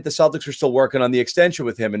that meant the Celtics were still working on the extension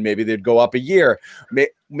with him, and maybe they'd go up a year.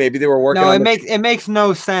 Maybe they were working. No, it makes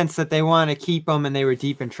no sense that they want to keep him, and they were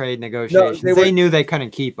deep in trade negotiations. No, they knew they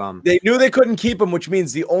couldn't keep him. They knew they couldn't keep him, which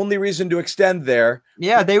means the only reason to extend there.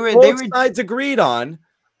 Yeah, both sides agreed on.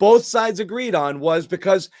 Both sides agreed on was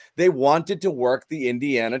because they wanted to work the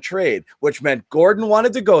Indiana trade, which meant Gordon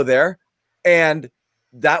wanted to go there, and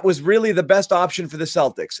that was really the best option for the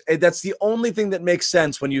Celtics. That's the only thing that makes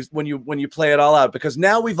sense when you play it all out, because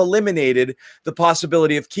now we've eliminated the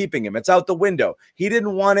possibility of keeping him. It's out the window. He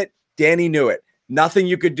didn't want it. Danny knew it. Nothing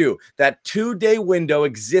you could do. That 2-day window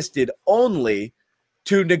existed only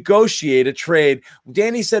to negotiate a trade.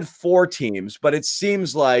 Danny said 4 teams, but it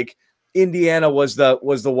seems like Indiana was the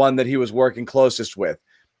one that he was working closest with.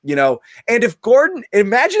 And if Gordon,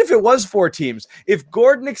 imagine if it was 4 teams, if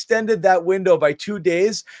Gordon extended that window by 2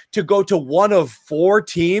 days to go to one of 4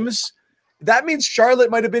 teams, that means Charlotte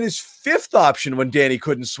might have been his 5th option when Danny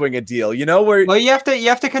couldn't swing a deal, well, you have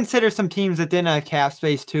to consider some teams that didn't have cap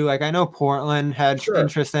space too. Like, I know Portland had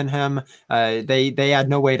interest in him. They had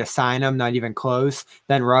no way to sign him, not even close.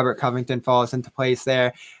 Then Robert Covington falls into place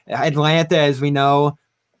there. Atlanta, as we know,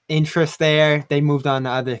 interest there. They moved on to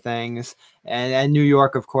other things. And New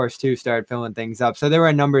York, of course, too, started filling things up. So there were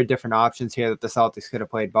a number of different options here that the Celtics could have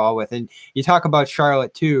played ball with. And you talk about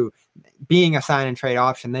Charlotte, too, being a sign and trade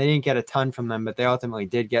option. They didn't get a ton from them, but they ultimately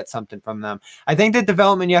did get something from them. I think the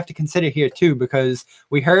development you have to consider here, too, because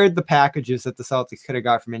we heard the packages that the Celtics could have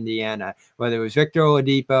got from Indiana, whether it was Victor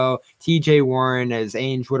Oladipo, TJ Warren, as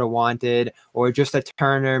Ainge would have wanted, or just a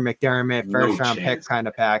Turner, McDermott, first-round pick kind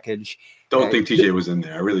of package. Don't think TJ was in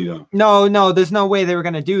there. I really don't. No, there's no way they were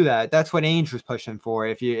going to do that. That's what Ainge was pushing for,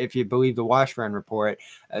 if you believe the Washburn report.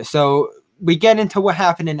 So we get into what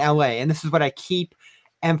happened in LA, and this is what I keep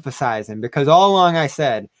emphasizing, because all along I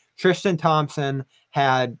said Tristan Thompson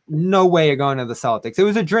had no way of going to the Celtics. It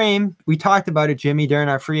was a dream. We talked about it, Jimmy, during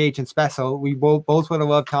our free agent special. We both would have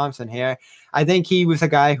loved Thompson here. I think he was a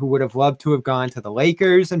guy who would have loved to have gone to the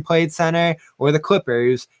Lakers and played center, or the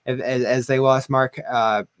Clippers, as they lost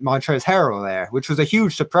Montrezl Harrell there, which was a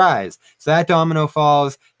huge surprise. So that domino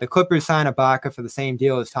falls. The Clippers sign Ibaka for the same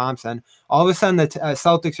deal as Thompson. All of a sudden, the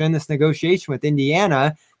Celtics are in this negotiation with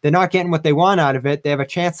Indiana. They're not getting what they want out of it. They have a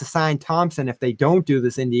chance to sign Thompson if they don't do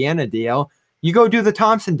this Indiana deal. You go do the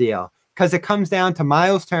Thompson deal, because it comes down to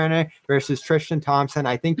Miles Turner versus Tristan Thompson.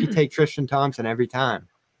 I think you take Tristan Thompson every time.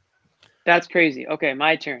 That's crazy. Okay,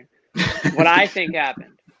 my turn. What I think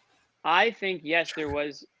happened. I think, yes, there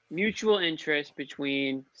was mutual interest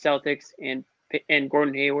between Celtics and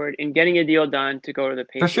Gordon Hayward in getting a deal done to go to the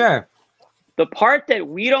Pacers. For sure. The part that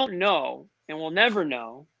we don't know, and we'll never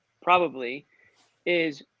know, probably,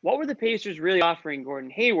 is what were the Pacers really offering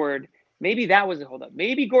Gordon Hayward? Maybe that was a holdup.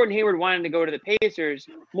 Maybe Gordon Hayward wanted to go to the Pacers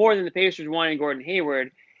more than the Pacers wanted Gordon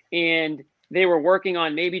Hayward, and they were working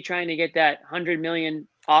on maybe trying to get that $100 million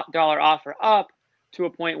offer up to a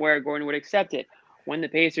point where Gordon would accept it. When the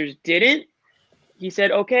Pacers didn't, he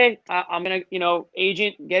said, okay, I'm going to,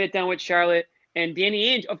 agent, get it done with Charlotte. And Danny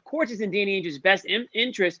Ainge, of course, it's in Danny Ainge's best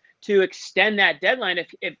interest to extend that deadline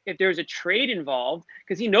if there's a trade involved,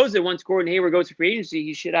 because he knows that once Gordon Hayward goes to free agency,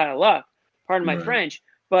 he's shit out of luck. Pardon my French.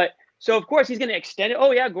 But so, of course, he's going to extend it.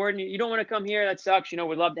 Oh, yeah, Gordon, you don't want to come here. That sucks. We'd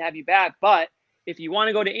love to have you back. But if you want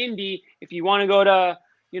to go to Indy, if you want to go to,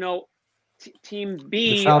 Team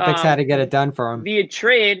B. The Celtics had to get it done for him. Via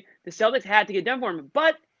trade, the Celtics had to get done for him.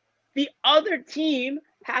 But the other team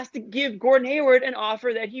has to give Gordon Hayward an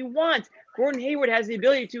offer that he wants. Gordon Hayward has the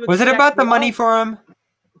ability to. Was it about the money for him?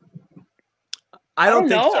 I don't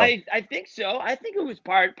know. So. I think so. I think it was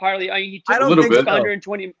partly. He took a little bit.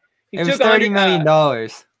 120. It was $30 million.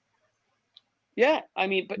 Yeah,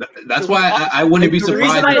 but that's why I wouldn't be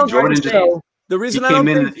surprised if Jordan just. The reason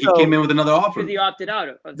he came in with another offer. Because he opted out.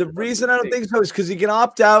 The reason I don't think so is because he can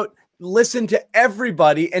opt out, listen to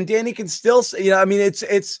everybody, and Danny can still say,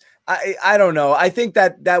 I don't know. I think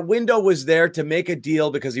that window was there to make a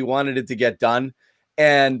deal because he wanted it to get done,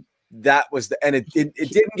 and that was it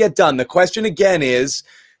didn't get done. The question again is,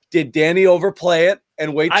 did Danny overplay it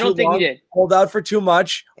and wait too long? I don't think he did. Hold out for too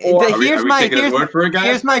much. Or here's my frustration.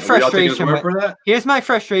 Here's my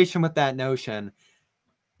frustration with that notion.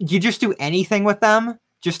 You just do anything with them.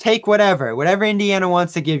 Just take whatever Indiana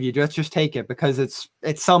wants to give you. Just take it because it's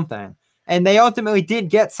something. And they ultimately did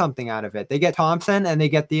get something out of it. They get Thompson and they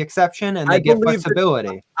get the exception and they get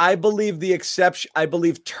flexibility. I believe the exception. I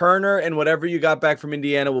believe Turner and whatever you got back from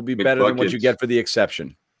Indiana will be better than what you get for the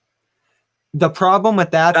exception. The problem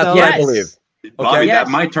with that, that's though, what I believe. Bobby, that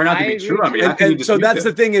might turn out to be true. I mean, and so that's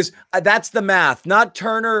the thing is that's the math. Not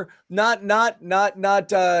Turner, not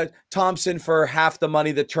Thompson for half the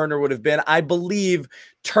money that Turner would have been. I believe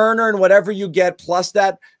Turner and whatever you get plus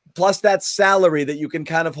that salary that you can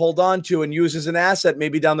kind of hold on to and use as an asset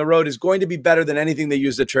maybe down the road is going to be better than anything they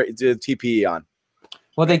use the TPE on.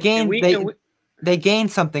 Well, they gain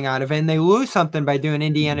something out of it, and they lose something by doing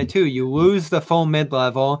Indiana too. You lose the full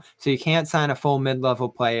mid-level, so you can't sign a full mid-level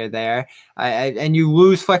player there, and you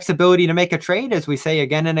lose flexibility to make a trade, as we say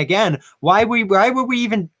again and again. Why were we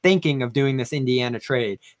even thinking of doing this Indiana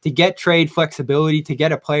trade? To get trade flexibility, to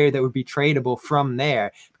get a player that would be tradable from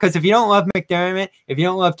there. Because if you don't love McDermott, if you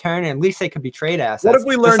don't love Turner, at least they could be trade assets. What have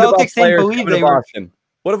we learned about players coming to Boston?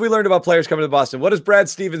 What have we learned about players coming to Boston? What does Brad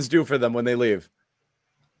Stevens do for them when they leave?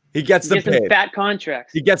 He gets them paid. Fat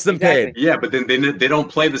contracts. He gets them paid. Yeah, but then they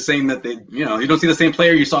don't play the same that they, you don't see the same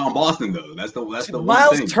player you saw in Boston though. That's the Miles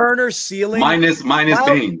one thing. Turner's ceiling minus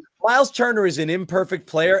Bane. Miles Turner is an imperfect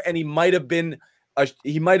player, and he might have been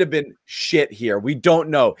shit here. We don't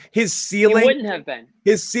know. His ceiling he wouldn't have been.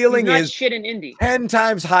 His ceiling is shit in Indy. 10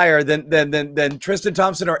 times higher than Tristan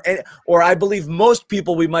Thompson or I believe most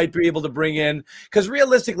people we might be able to bring in, because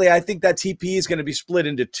realistically, I think that TP is going to be split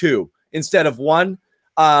into two instead of one.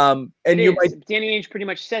 And Danny Ainge pretty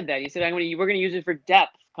much said that. He said, we're going to use it for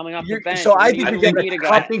depth coming off the bench. So I think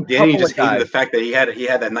I think Danny just hated the fact that he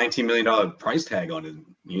had that $19 million price tag on him.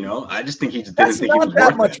 I just think he just didn't think he was worth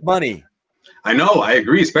that much money. I know, I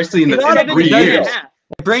agree, especially in the 3 years.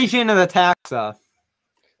 It brings you into the tax stuff.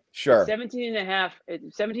 Sure. 17 and a half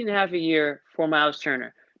a year for Miles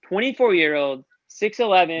Turner. 24-year-old,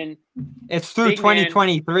 6'11". It's through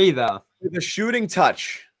 2023 though. With a shooting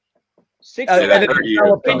touch.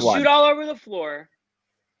 6'11", can shoot all over the floor.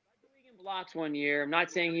 In blocks one year. I'm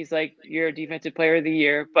not saying he's like your defensive player of the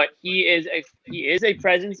year, but he is a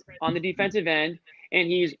presence on the defensive end, and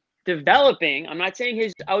he's developing. I'm not saying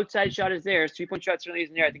his outside shot is there. His 3-point shot certainly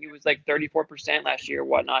isn't there. I think it was like 34% last year or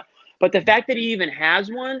whatnot. But the fact that he even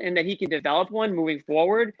has one and that he can develop one moving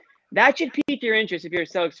forward, that should pique your interest if you're a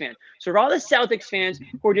Celtics fan. So for all the Celtics fans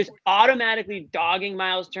who are just automatically dogging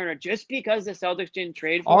Miles Turner just because the Celtics didn't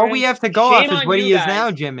trade for him, all we have to go off is what he is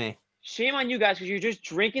now, Jimmy. Shame on you guys, because you're just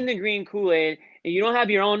drinking the green Kool-Aid and you don't have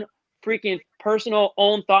your own freaking personal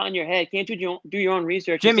own thought in your head. Can't you do your own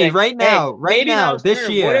research? Jimmy, right now, this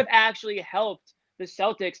year would have actually helped the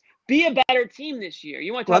Celtics be a better team this year.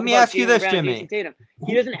 You want to talk Let me ask you this, Jimmy.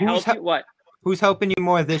 He doesn't help you. What? Who's helping you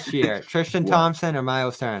more this year, Tristan Thompson or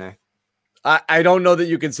Miles Turner? I don't know that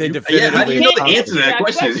you can say definitively. How do you know the answer to that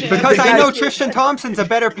question? Because I know Tristan Thompson's a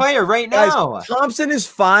better player right now. Guys, Thompson is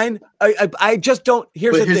fine. I just don't.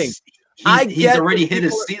 Here's the thing. He's already hit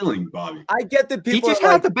his ceiling, Bobby. I get that people. He just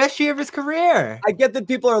had the best year of his career. I get that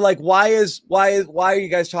people are like, why are you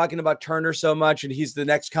guys talking about Turner so much? And he's the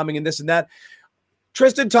next coming and this and that.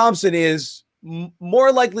 Tristan Thompson is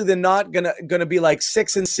more likely than not gonna be like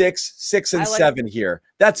 6 and 6, 6 and 7 here.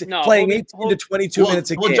 That's playing 18 to 22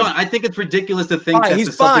 minutes a game. Well, John, I think it's ridiculous to think that he's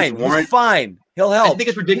the Celtics fine. He's fine. He'll help. I think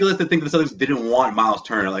it's ridiculous to think the Celtics didn't want Miles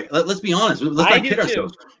Turner. Like, let's be honest. Let's not kid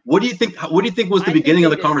ourselves. What do you think? What do you think was the beginning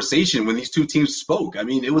of the conversation when these two teams spoke? I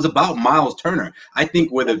mean, it was about Miles Turner. I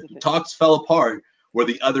think where the talks fell apart were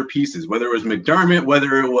the other pieces, whether it was McDermott,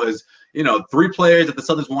 whether it was 3 players that the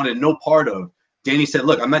Celtics wanted no part of. Danny said,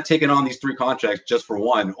 look, I'm not taking on these 3 contracts just for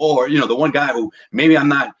one, or, the one guy who maybe I'm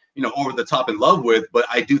not, over the top in love with, but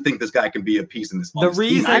I do think this guy can be a piece in this.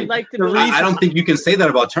 I don't think you can say that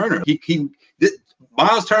about Turner.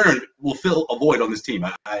 Miles Turner will fill a void on this team.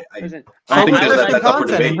 I think that's up for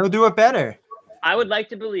debate. He'll do it better. I would like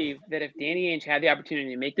to believe that if Danny Ainge had the opportunity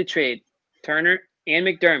to make the trade, Turner and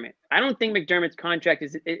McDermott, I don't think McDermott's contract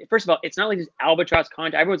is. First of all, it's not like this albatross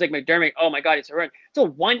contract. Everyone's like McDermott. Oh my God, it's a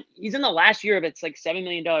run. He's in the last year of it's like $7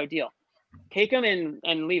 million deal. Take him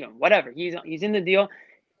and leave him. Whatever. He's in the deal.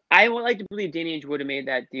 I would like to believe Danny Ainge would have made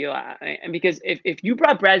that deal. And because if you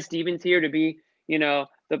brought Brad Stevens here to be,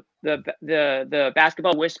 the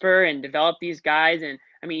basketball whisperer and develop these guys, and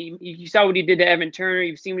I mean, you saw what he did to Evan Turner.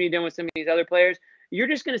 You've seen what he did with some of these other players. You're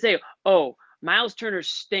just gonna say, oh, Miles Turner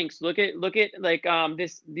stinks. Look at like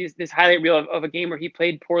this highlight reel of a game where he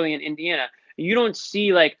played poorly in Indiana. You don't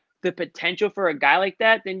see like the potential for a guy like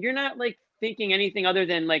that, then you're not like thinking anything other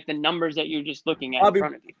than like the numbers that you're just looking at in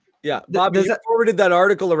front of you. Yeah, Bobby, you forwarded that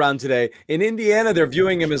article around today. In Indiana, they're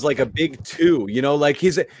viewing him as like a big two. You know, like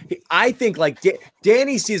I think like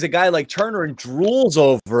Danny sees a guy like Turner and drools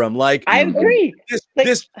over him. Like I agree.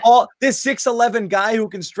 This 6'11" guy who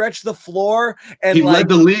can stretch the floor and he like led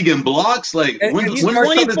the league in blocks. Like when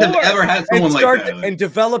Celtics have ever had someone like that, and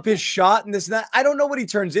develop his shot and this and that. I don't know what he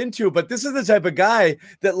turns into, but this is the type of guy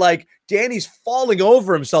that like Danny's falling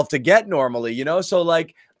over himself to get normally. You know, so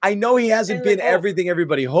like. I know he hasn't been everything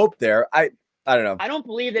everybody hoped there. I don't know. I don't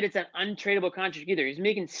believe that it's an untradeable contract either. He's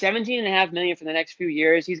making $17.5 million for the next few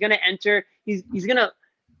years. He's gonna enter. His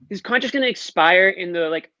contract's gonna expire in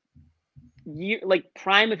the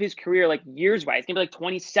prime of his career, like years wise. It's gonna be like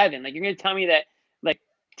 27. Like you're gonna tell me that like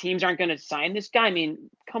teams aren't gonna sign this guy? I mean,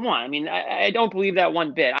 come on. I mean, I don't believe that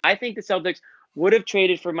one bit. I think the Celtics would have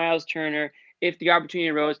traded for Miles Turner if the opportunity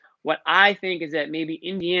arose. What I think is that maybe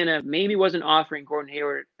Indiana wasn't offering Gordon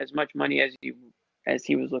Hayward as much money as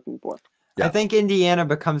he was looking for. Yeah. I think Indiana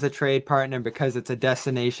becomes a trade partner because it's a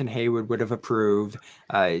destination Hayward would have approved.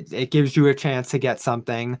 It gives you a chance to get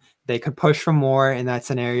something. They could push for more in that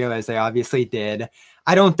scenario, as they obviously did.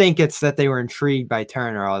 I don't think it's that they were intrigued by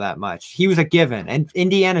Turner all that much. He was a given, and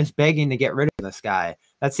Indiana's begging to get rid of this guy.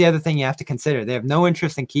 That's the other thing you have to consider. They have no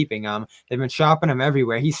interest in keeping him. They've been shopping him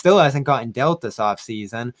everywhere. He still hasn't gotten dealt this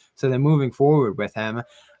offseason, so they're moving forward with him.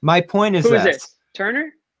 My point is Who is this?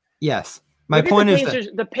 Turner? Yes. My point is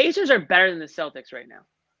that the Pacers are better than the Celtics right now.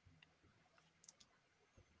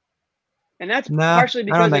 And that's partially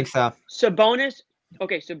because I don't think so. Sabonis,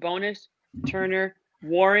 Turner,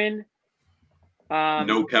 Warren,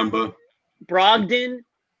 no Kemba, Brogdon,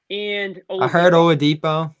 and Oladipo. I heard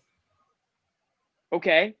Oladipo.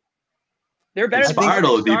 Okay. They're better than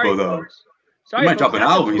Oladipo, though. Sorry, he might drop an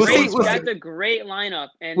album. That's a great lineup.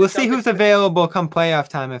 And we'll see who's available come playoff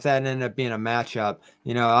time if that ended up being a matchup.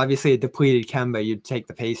 You know, obviously a depleted Kemba, you'd take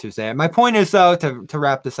the Pacers there. My point is, though, to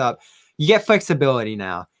wrap this up, you get flexibility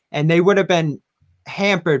now. And they would have been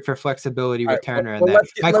hampered for flexibility with Turner in there.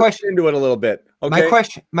 Let's get into it a little bit. Okay.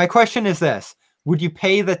 My question is this. Would you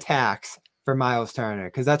pay the tax for Miles Turner?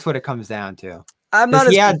 Because that's what it comes down to. Does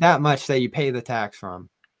he add that much that you pay the tax from?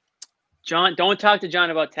 John, don't talk to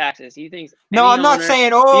John about taxes. He thinks no. I'm not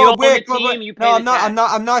saying Wick. I'm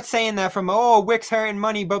not saying that from Wick's hurting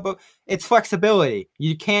money, but it's flexibility.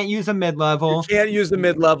 You can't use a mid-level. You can't use the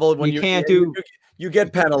mid-level when you can't do. You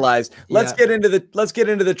get penalized. Let's get into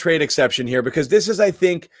the trade exception here, because this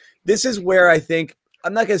is where I think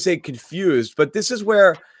I'm not going to say confused, but this is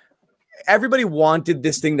where everybody wanted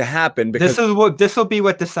this thing to happen, because this will be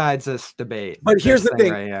what decides this debate. But here's the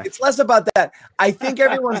thing, it's less about that. I think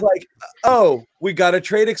everyone's like, oh, we got a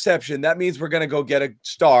trade exception. That means we're going to go get a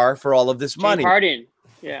star for all of this money. Harden.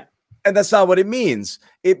 Yeah. And that's not what it means.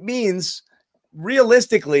 It means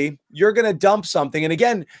realistically, you're going to dump something. And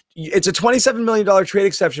again, it's a $27 million trade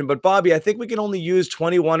exception, but Bobby, I think we can only use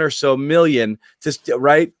 21 or so million to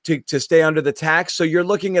stay under the tax. So you're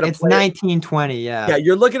looking at it's 1920. Yeah. Yeah.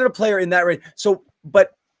 You're looking at a player in that range. So,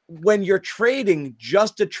 but when you're trading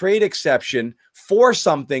just a trade exception for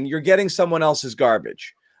something, you're getting someone else's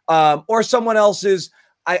garbage, or someone else's,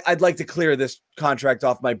 I'd like to clear this contract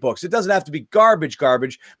off my books. It doesn't have to be garbage,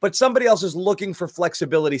 but somebody else is looking for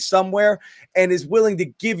flexibility somewhere and is willing to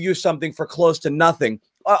give you something for close to nothing.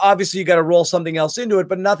 Obviously, you got to roll something else into it,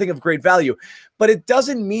 but nothing of great value. But it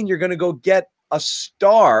doesn't mean you're going to go get a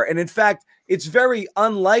star. And in fact, it's very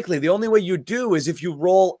unlikely. The only way you do is if you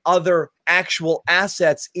roll other actual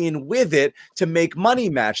assets in with it to make money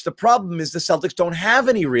match. The problem is the Celtics don't have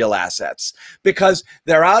any real assets because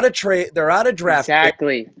they're out of trade, they're out of draft.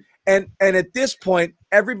 Exactly. And at this point,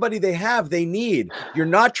 everybody they need. You're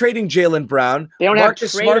not trading Jaylen Brown. They don't have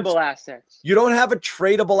tradable assets. You don't have a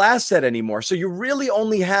tradable asset anymore. So you really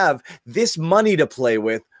only have this money to play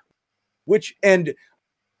with, and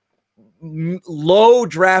low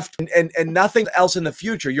draft and nothing else in the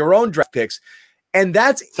future, your own draft picks. And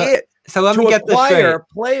that's it. So let me get this straight.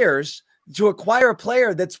 To acquire a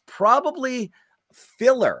player that's probably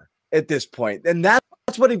filler at this point. And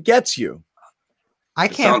that's what it gets you. I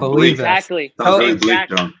can't believe it. Exactly.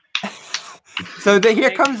 So here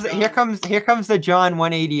comes the John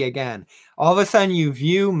 180 again. All of a sudden you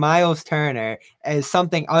view Miles Turner as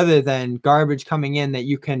something other than garbage coming in that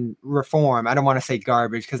you can reform. I don't want to say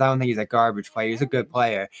garbage because I don't think he's a garbage player. He's a good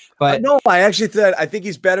player. But no, I think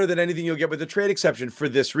he's better than anything you'll get with the trade exception for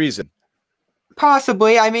this reason.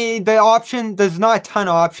 Possibly. I mean, there's not a ton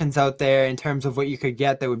of options out there in terms of what you could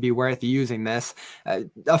get that would be worth using this.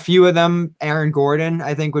 A few of them, Aaron Gordon,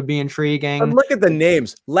 I think would be intriguing. But look at the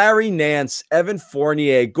names. Larry Nance, Evan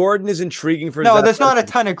Fournier. Gordon is intriguing for there's not a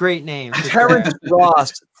ton of great names. Terrence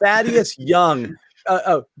Ross, Thaddeus Young,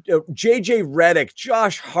 JJ Redick,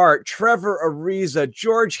 Josh Hart, Trevor Ariza,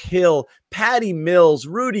 George Hill, Patty Mills,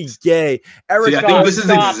 Rudy Gay, Eric. See, I think this is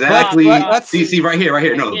exactly. See, right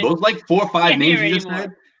here. No, those like 4 or 5 names you just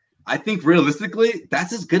said. I think realistically,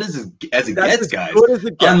 that's as good as it gets, guys. Good as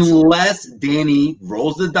it gets. Unless Danny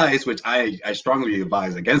rolls the dice, which I strongly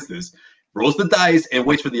advise against this, rolls the dice and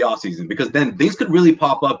waits for the offseason, because then things could really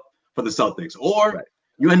pop up for the Celtics. Or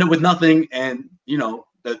you end up with nothing, and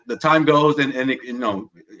the time goes and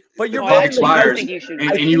but your clock expires,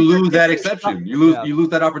 and you lose that exception. You lose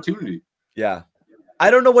that opportunity. Yeah,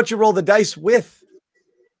 I don't know what you roll the dice with.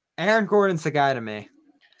 Aaron Gordon's the guy to me.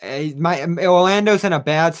 Orlando's in a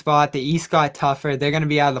bad spot. The East got tougher. They're going to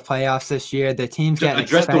be out of the playoffs this year. Their team's getting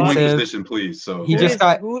address expensive. the wing position, please. So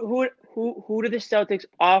who do the Celtics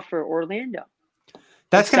offer Orlando?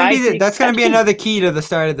 That's going to be another key to the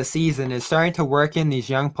start of the season, is starting to work in these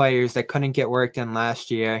young players that couldn't get worked in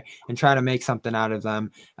last year and try to make something out of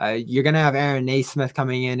them. You're going to have Aaron Naismith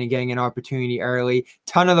coming in and getting an opportunity early.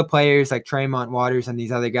 Ton of the players like Tremont Waters and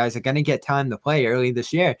these other guys are going to get time to play early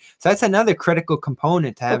this year. So that's another critical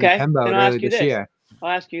component to having Kemba early this year. I'll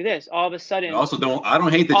ask you this. All of a sudden, I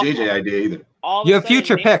don't hate the JJ idea either. You have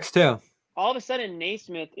future picks too. All of a sudden,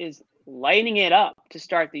 Naismith is lighting it up to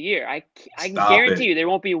start the year. I guarantee you there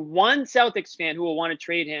won't be one Celtics fan who will want to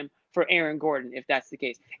trade him for Aaron Gordon if that's the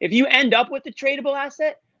case. If you end up with the tradable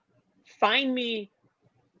asset, find me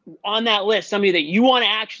on that list somebody that you want to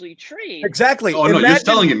actually trade. Exactly. Oh, no, you're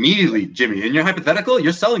selling immediately, Jimmy. In your hypothetical,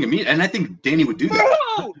 you're selling immediately. And I think Danny would do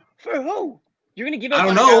that. For who? You're going to give up I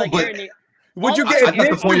don't know, but would you get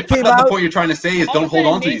the point you're trying to say is don't hold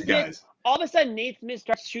on to these guys. All of a sudden, Naismith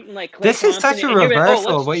starts shooting like Klay This is Thompson, such a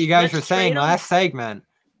reversal of what you guys were saying last segment.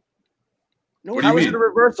 How is it a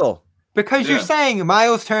reversal? Because you're saying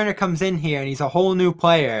Miles Turner comes in here and he's a whole new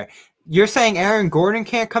player. You're saying Aaron Gordon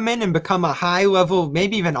can't come in and become a high-level,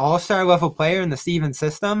 maybe even all-star level player in the Stevens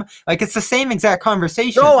system? Like, it's the same exact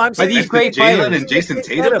conversation. No, I'm saying these great players. And Jason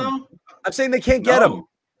Tatum. I'm saying they can't get him.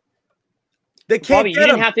 They can't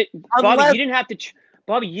get him.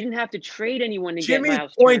 Bobby, you didn't have to trade anyone to Jimmy's get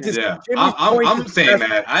Miles point Turner. I'm saying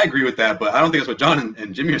that. I agree with that, but I don't think that's what John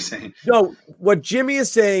and Jimmy are saying. No, what Jimmy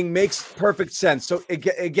is saying makes perfect sense. So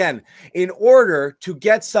again, in order to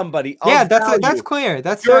get somebody, that's clear.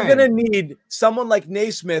 You're going to need someone like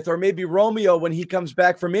Naismith or maybe Romeo when he comes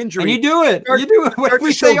back from injury. And you do it. What did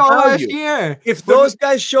we say all last year? If those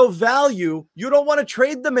guys show value, you don't want to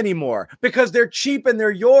trade them anymore because they're cheap and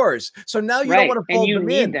they're yours. So now you don't want to fold them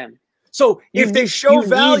in. Them. So if they show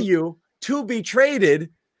value to be traded,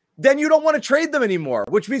 then you don't want to trade them anymore,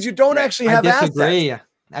 which means you don't actually have assets.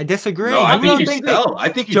 I disagree. No, I think you sell. I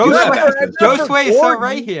think you do have assets. Joe Sway is so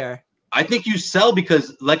right here. I think you sell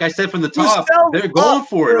because, like I said from the top, they're going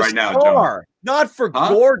for it right now, Joe. Not for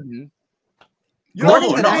Gordon.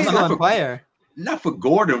 Gordon's an excellent player. Not for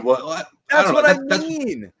Gordon. That's what I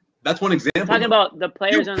mean. That's one example. I'm talking about the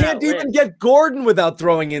players on that list. You can't even get Gordon without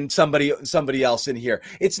throwing in somebody else in here.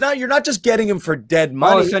 You're not just getting him for dead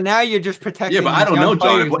money. Oh, so now you're just protecting. Yeah, but I don't know,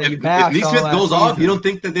 John. If Naismith goes off, you don't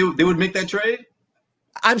think that they would make that trade?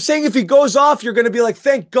 I'm saying if he goes off, you're going to be like,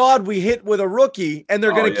 thank God we hit with a rookie, and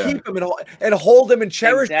they're going to keep him and hold him and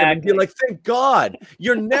cherish him and be like, thank God.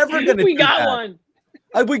 You're never going to. We got one.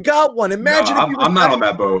 We got one. Imagine if I'm not on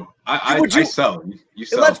that boat. I sell. You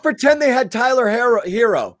sell. Let's pretend they had Tyler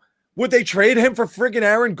Hero. Would they trade him for friggin'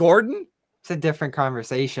 Aaron Gordon? It's a different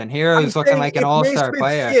conversation. Hero's looking like an all-star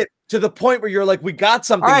player. To the point where you're like, we got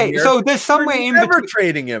something. All right, here. so there's somewhere in between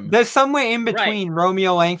trading him. There's somewhere in between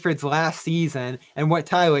Romeo Langford's last season and what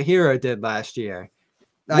Tyler Hero did last year.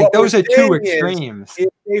 Like those are two extremes. If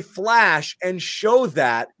they flash and show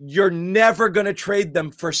that, you're never going to trade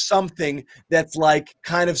them for something that's like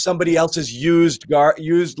kind of somebody else's used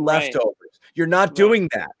leftovers. You're not doing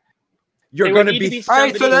that. You're going to be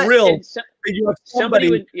thrilled that you have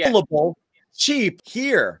somebody available cheap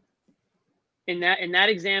here. In that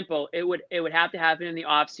example, it would have to happen in the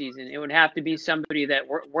off season. It would have to be somebody that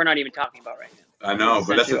we're not even talking about right now. I know,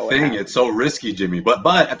 but that's the thing. It's so risky, Jimmy. But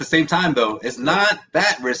at the same time, though, it's not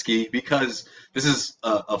that risky because this is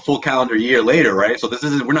a full calendar year later, right? So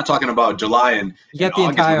we're not talking about July and August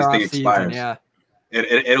when this thing expires. Yeah,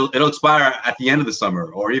 it'll expire at the end of the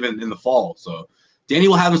summer or even in the fall. So Danny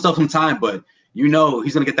will have himself some time, but he's going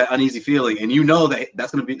to get that uneasy feeling, and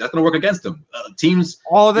that's going to work against him. Teams,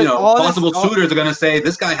 possible suitors are going to say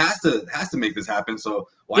this guy has to make this happen. So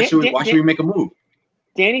why should we make a move?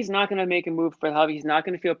 Danny's not going to make a move for the hub. He's not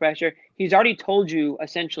going to feel pressure. He's already told you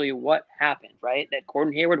essentially what happened, right? That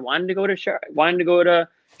Gordon Hayward wanted to go to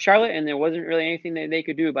Charlotte, and there wasn't really anything that they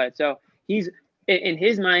could do about it. So he's in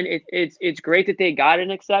his mind. It's great that they got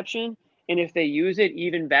an exception, And if they use it,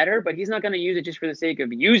 even better. But he's not going to use it just for the sake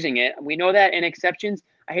of using it. We know that. And exceptions,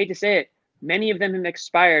 I hate to say it, many of them have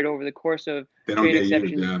expired over the course of trade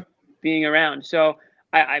exceptions being around. So,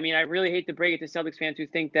 I mean, I really hate to break it to Celtics fans who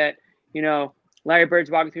think that, Larry Bird's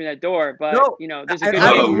walking through that door. But, there's a good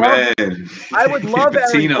I would love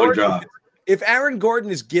Aaron Gordon. If Aaron Gordon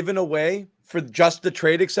is given away for just the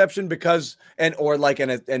trade exception or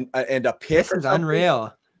a pick, this is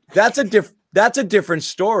unreal. That's a different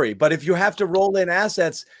story. But if you have to roll in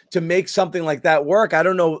assets to make something like that work, I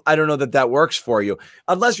don't know that works for you,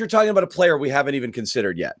 unless you're talking about a player we haven't even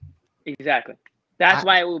considered yet. Exactly. That's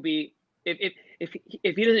why it will be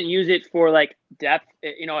if he doesn't use it for like depth,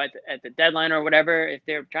 at the deadline or whatever. If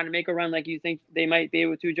they're trying to make a run like you think they might be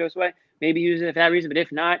able to, Josue, maybe use it for that reason. But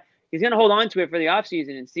if not, he's going to hold on to it for the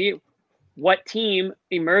offseason and see what team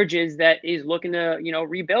emerges that is looking to,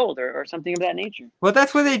 rebuild or something of that nature. Well,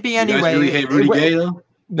 that's where they'd be anyway. You guys really hate Rudy Gay, though?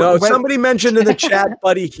 No, somebody mentioned in the chat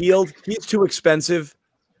Buddy Hield. He's too expensive.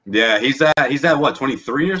 Yeah, he's at what,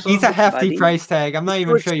 23 or something? He's a hefty price tag. I'm not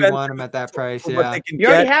even sure you want him at that price. Yeah. You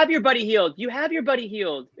already have your Buddy Hield. You have your Buddy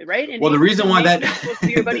Hield, right? And well, the reason why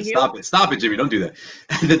stop it, Jimmy. Don't do that.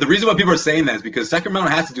 The reason why people are saying that is because Sacramento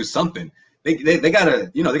has to do something. They got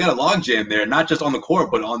a log jam there, not just on the court,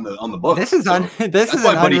 but on the book. This is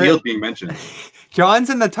why Buddy Hield's being mentioned. John's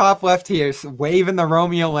in the top left here, waving the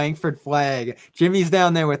Romeo Langford flag. Jimmy's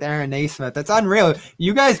down there with Aaron Naismith. That's unreal.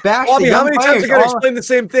 You guys bash the young how many players. times I got to explain the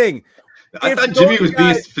same thing? I thought Jimmy was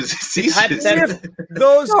being facetious.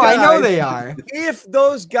 I know they are. If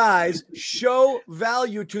those guys show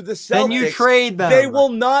value to the Celtics, then you trade them. They will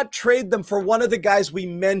not trade them for one of the guys we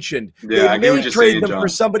mentioned. Yeah, they may trade them for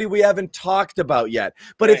somebody we haven't talked about yet.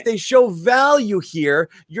 But if they show value here,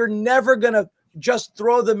 you're never going to just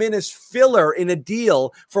throw them in as filler in a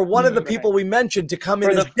deal for one of the people we mentioned to come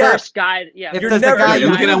in as the first guy. Yeah, you're never you're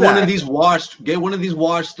looking at one of these washed,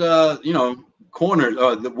 corners,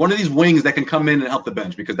 one of these wings that can come in and help the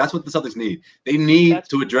bench, because that's what the Celtics need. They need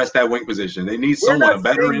to address that wing position. They need someone, a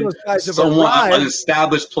veteran, an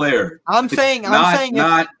established player. I'm saying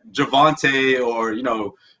not Javante or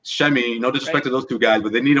Shemi. No disrespect to those two guys,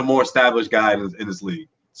 but they need a more established guy in this league.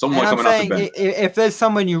 Someone coming off the bench. If there's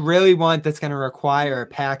someone you really want that's going to require a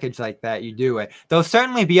package like that, you do it. There'll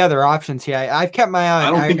certainly be other options here. I've kept my eye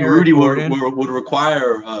on. I don't think Rudy would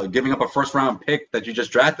require giving up a first-round pick that you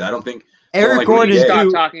just drafted. I don't think. Eric Gordon. Stop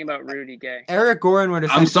talking about Rudy Gay. Eric Gordon would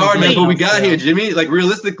have. I'm sorry, that's what we got here, Jimmy. Like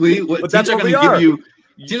realistically, what teams are going to give you?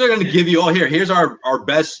 Teams are going to give you. Oh, here's our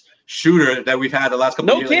best shooter that we've had the last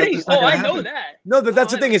couple of years. No kidding. I know that. No,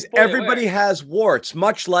 that's the thing is everybody has warts.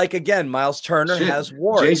 Much like again, Miles Turner has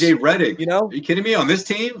warts. JJ Redick. Are you kidding me? On this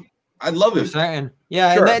team, I'd love it.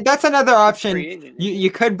 Yeah, sure. And that's another option.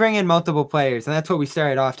 You could bring in multiple players, and that's what we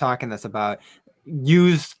started off talking this about.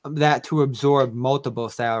 Use that to absorb multiple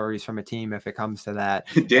salaries from a team if it comes to that.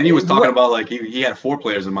 Danny was talking about like he had 4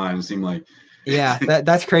 players in mind. It seemed like. Yeah,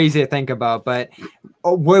 that's crazy to think about. But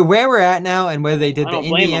where we're at now, and whether they did the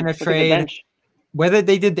Indiana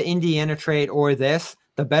trade, or this,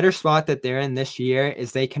 the better spot that they're in this year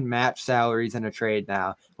is they can match salaries in a trade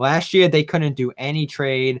now. Last year, they couldn't do any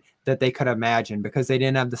trade that they could imagine because they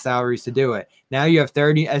didn't have the salaries to do it. Now you have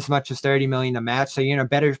as much as $30 million to match, so you're in a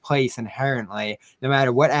better place inherently, no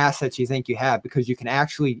matter what assets you think you have, because you can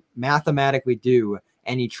actually mathematically do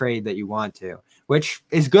any trade that you want to, which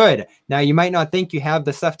is good. Now you might not think you have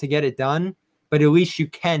the stuff to get it done, but at least you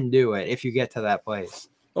can do it if you get to that place.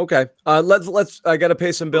 Okay, let's. I got to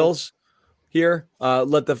pay some bills here. We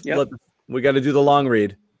got to do the long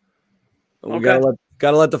read. We got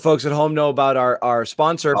to let the folks at home know about our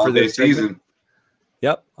sponsor for this season.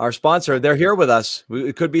 Yep, our sponsor. They're here with us.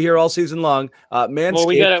 We could be here all season long.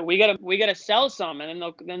 Manscaped. Well, we gotta sell some, and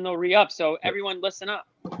then they'll re-up. So everyone, listen up.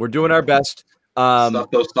 We're doing our best. Stuff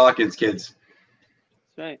those stockings, kids.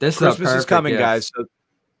 Right. Christmas is coming, guys. So,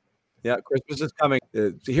 yeah, Christmas is coming.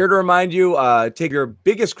 Here to remind you, take your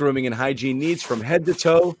biggest grooming and hygiene needs from head to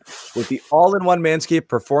toe with the all-in-one Manscaped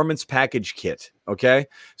Performance Package Kit, okay?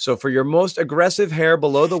 So for your most aggressive hair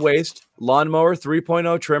below the waist, Lawnmower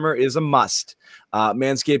 3.0 trimmer is a must.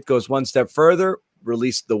 Manscaped goes one step further,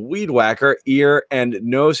 released the Weed Whacker ear and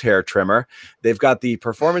nose hair trimmer. They've got the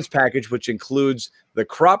Performance Package, which includes the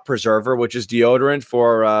Crop Preserver, which is deodorant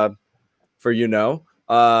for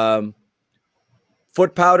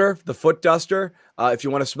foot powder, the foot duster. If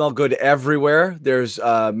you want to smell good everywhere, there's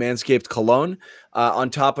Manscaped cologne. On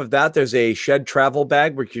top of that, there's a shed travel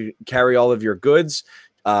bag where you carry all of your goods.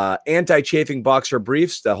 Anti-chafing boxer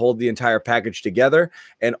briefs that hold the entire package together.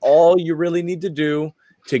 And all you really need to do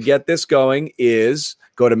to get this going is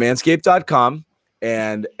go to manscaped.com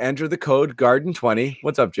and enter the code GARDEN20.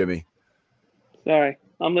 What's up, Jimmy? Sorry,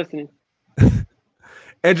 I'm listening.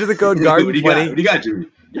 Enter the code What Garden do you got? 20. What do you got, Jimmy?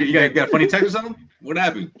 You got a funny text or something? What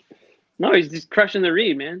happened? No, he's just crushing the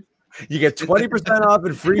read, man. You get 20% off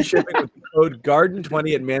and free shipping with the code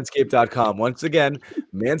Garden20 at manscaped.com. Once again,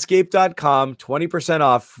 manscaped.com, 20%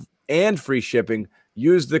 off and free shipping.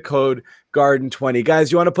 Use the code Garden20.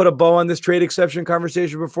 Guys, you want to put a bow on this trade exception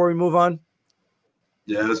conversation before we move on?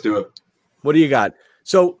 Yeah, let's do it. What do you got?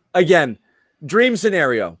 So, again, dream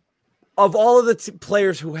scenario. Of all of the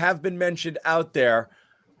players who have been mentioned out there,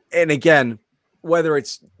 and again, whether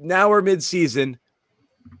it's now or mid-season,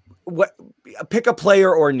 pick a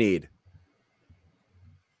player or need.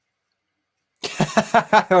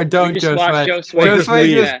 Or don't just Joe watch Sway. Joe Sway. Joe Just Sway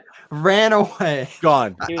leave. just ran away.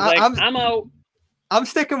 Gone. He was like, I'm out. I'm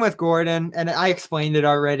sticking with Gordon, and I explained it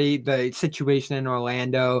already. The situation in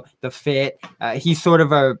Orlando, the fit. He's sort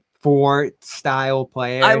of a four-style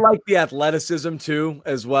player. I like the athleticism too,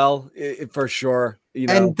 as well, for sure. You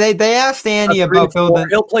know, and they asked Andy a 3-4. about building.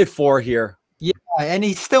 He'll play 4 here. Yeah, and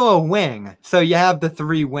he's still a wing. So you have the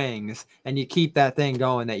 3 wings, and you keep that thing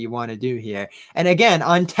going that you want to do here. And again,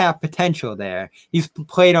 untapped potential there. He's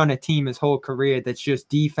played on a team his whole career that's just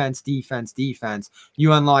defense, defense, defense.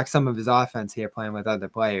 You unlock some of his offense here playing with other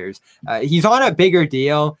players. He's on a bigger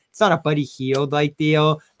deal. It's not a Buddy Hield-like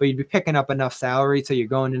deal, but you'd be picking up enough salary so you're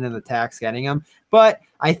going into the tax getting him. But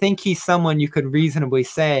I think he's someone you could reasonably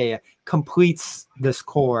say completes this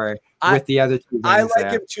core with the other 2 wings. I like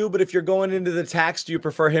there. him too, but if you're going into the tax, do you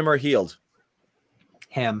prefer him or Hield?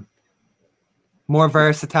 Him. More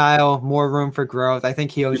versatile, more room for growth. I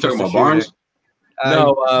think he'll. You talking about Barnes?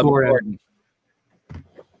 No, Gordon.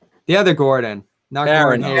 The other Gordon, not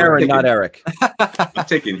Aaron. Gordon. Aaron, not Eric. I'm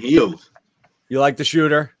taking Hield. You like the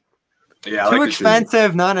shooter? Yeah, I Too like the shooter.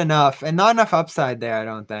 expensive, not enough, and not enough upside there. I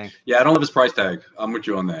don't think. Yeah, I don't love his price tag. I'm with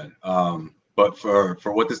you on that. But for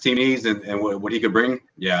what this team needs and what he could bring,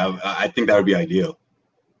 yeah, I think that would be ideal.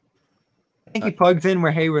 I think he plugs in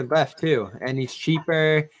where Hayward left too, and he's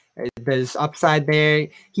cheaper. There's upside there.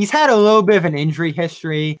 He's had a little bit of an injury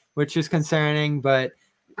history, which is concerning, but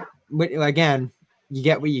again, you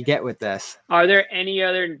get what you get with this. Are there any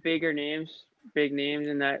other big names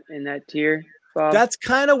in that tier, Bob? That's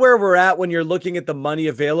kind of where we're at when you're looking at the money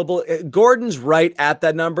available. Gordon's right at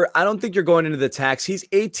that number. I don't think you're going into the tax. He's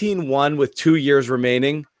 18-1 with 2 years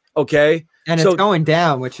remaining. Okay. And it's going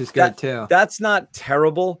down, which is good too. That's not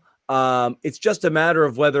terrible. It's just a matter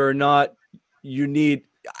of whether or not you need.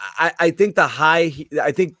 I think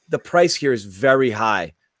the price here is very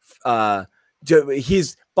high.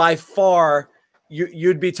 He's by far.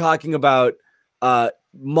 You'd be talking about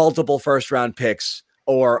multiple first-round picks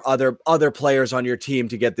or other players on your team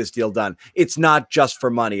to get this deal done. It's not just for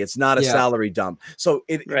money. It's not a salary dump. So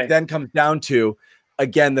it then comes down to,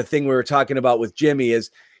 again, the thing we were talking about with Jimmy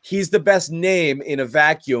is he's the best name in a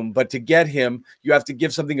vacuum, but to get him, you have to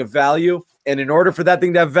give something of value. And in order for that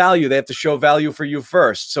thing to have value, they have to show value for you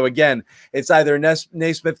first. So again, it's either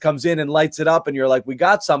Naismith comes in and lights it up and you're like, we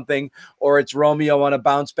got something, or it's Romeo on a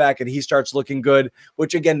bounce back and he starts looking good,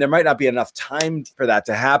 which again, there might not be enough time for that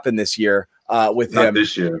to happen this year with him.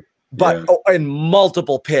 This year. But in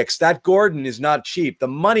multiple picks, that Gordon is not cheap. The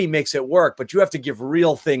money makes it work, but you have to give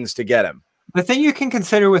real things to get him. The thing you can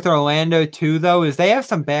consider with Orlando too, though, is they have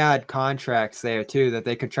some bad contracts there too that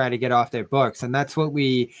they could try to get off their books, and that's what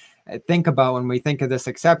we think about when we think of this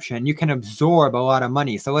exception. You can absorb a lot of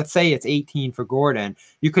money. So let's say it's 18 for Gordon.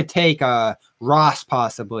 You could take a Ross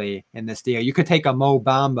possibly in this deal. You could take a Mo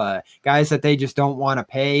Bamba, guys that they just don't want to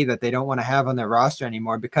pay, that they don't want to have on their roster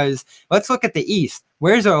anymore. Because let's look at the East.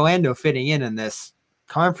 Where's Orlando fitting in this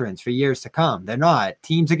conference for years to come? They're not.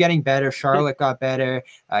 Teams are getting better. Charlotte got better.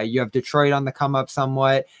 You have Detroit on the come up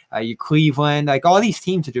somewhat. You Cleveland, like all these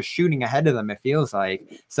teams are just shooting ahead of them, it feels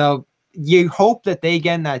like. So you hope that they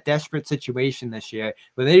get in that desperate situation this year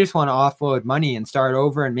where they just want to offload money and start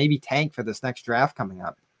over and maybe tank for this next draft coming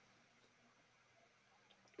up.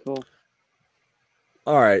 Cool.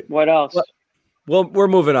 All right. What else? Well, we're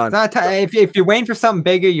moving on. If you're waiting for something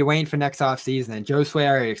bigger, you're waiting for next offseason. And Joe Sway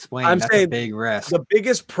already explained that's saying a big risk. The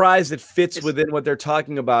biggest prize that fits within what they're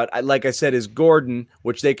talking about, like I said, is Gordon,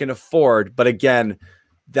 which they can afford. But again,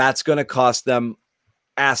 that's going to cost them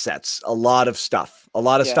assets, a lot of stuff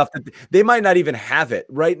stuff that they might not even have it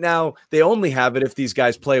right now. They only have it if these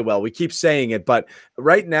guys play well. We keep saying it, but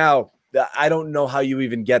right now, I don't know how you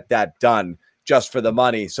even get that done just for the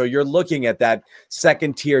money. So you're looking at that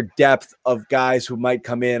second tier depth of guys who might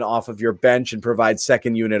come in off of your bench and provide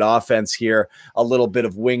second unit offense here, a little bit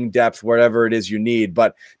of wing depth, wherever it is you need,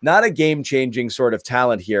 but not a game changing sort of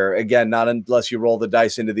talent here. Again, not unless you roll the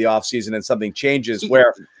dice into the offseason and something changes,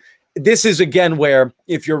 where this is again, where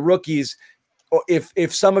if your rookies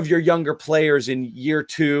if some of your younger players in year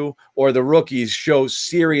 2 or the rookies show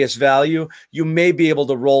serious value, you may be able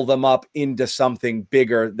to roll them up into something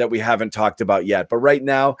bigger that we haven't talked about yet. But right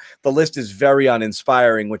now, the list is very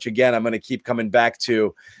uninspiring, which again, I'm going to keep coming back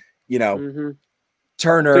to,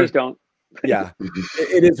 Turner. Please don't. Yeah,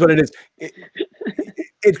 it is what it is.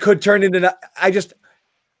 It could turn into,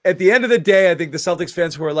 at the end of the day, I think the Celtics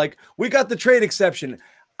fans who are like, we got the trade exception.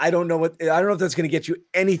 I don't know if that's going to get you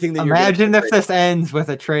anything. That imagine if this ends with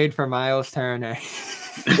a trade for Miles Turner.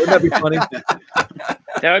 Wouldn't that be funny?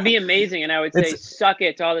 That would be amazing, and I would say, suck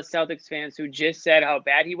it to all the Celtics fans who just said how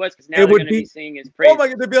bad he was, because now they're going to be singing his praise. Oh my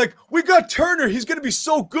God, they'd be like, "We got Turner. He's going to be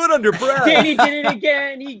so good under Brad." And he did it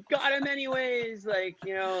again. He got him anyways.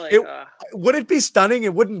 Would it be stunning?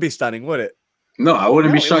 It wouldn't be stunning, would it? No, I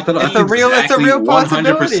wouldn't be shocked at all. It's a real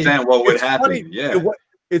possibility. 100% what would happen. Yeah.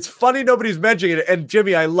 It's funny nobody's mentioning it. And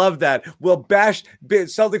Jimmy, I love that.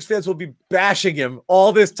 Celtics fans will be bashing him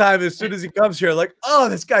all this time as soon as he comes here. Like, oh,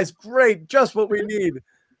 this guy's great. Just what we need.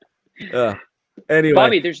 Anyway.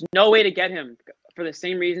 Bobby, there's no way to get him for the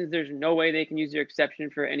same reasons. There's no way they can use their exception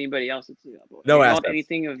for anybody else. No, they don't have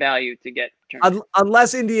anything of value to get.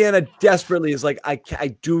 Unless Indiana desperately is like,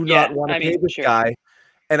 I do not want to pay this guy.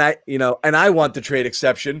 And I want the trade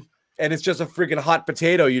exception. And it's just a freaking hot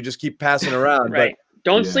potato you just keep passing around. Right.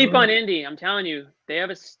 Don't sleep on Indy. I'm telling you, they have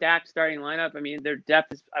a stacked starting lineup. I mean, their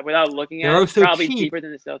depth is, without looking at it, probably cheaper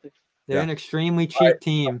than the Celtics. They're an extremely cheap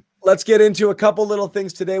team. Let's get into a couple little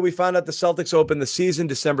things today. We found out the Celtics opened the season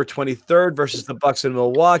December 23rd versus the Bucks in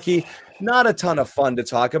Milwaukee. Not a ton of fun to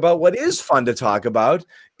talk about. What is fun to talk about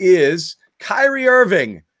is Kyrie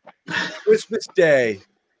Irving. Christmas Day,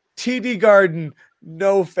 TD Garden,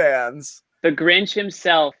 no fans. The Grinch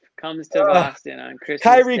himself comes to Boston on Christmas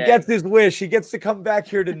Kyrie Day. gets his wish. He gets to come back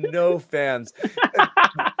here to no fans.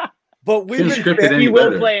 But he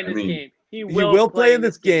will play in this game. He will play in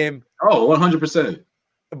this game. Oh, 100%.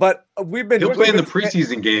 But he'll play in the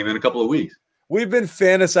preseason game in a couple of weeks. We've been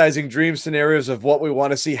fantasizing dream scenarios of what we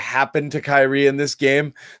want to see happen to Kyrie in this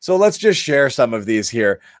game. So let's just share some of these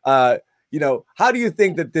here. How do you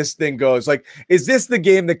think that this thing goes? Like, is this the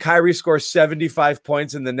game that Kyrie scores 75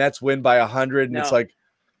 points and the Nets win by 100? And it's like,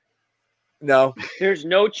 no. There's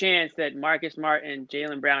no chance that Marcus Smart and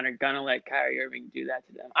Jaylen Brown are going to let Kyrie Irving do that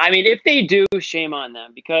to them. I mean, if they do, shame on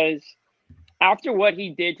them, because after what he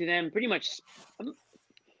did to them, pretty much,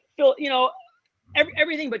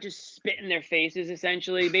 everything but just spit in their faces,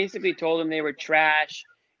 essentially, basically told them they were trash,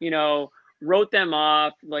 wrote them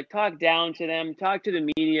off, like talked down to them, talked to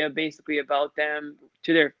the media basically about them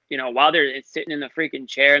to their, while they're sitting in the freaking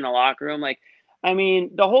chair in the locker room. Like, I mean,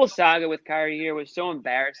 the whole saga with Kyrie here was so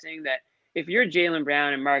embarrassing that if you're Jaylen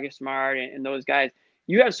Brown and Marcus Smart and those guys,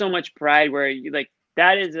 you have so much pride where you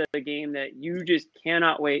that is a game that you just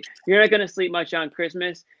cannot wait. You're not going to sleep much on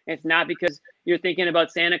Christmas. It's not because you're thinking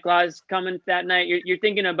about Santa Claus coming that night. You're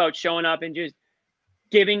thinking about showing up and just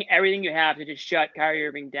giving everything you have to just shut Kyrie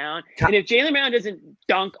Irving down. And if Jaylen Brown doesn't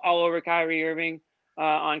dunk all over Kyrie Irving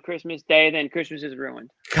on Christmas Day, then Christmas is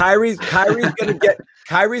ruined. Kyrie's gonna get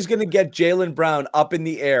Jaylen Brown up in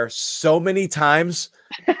the air so many times.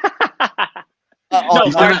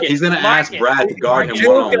 He's gonna ask Brad to guard him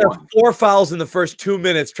one-on-one. 4 fouls in the first 2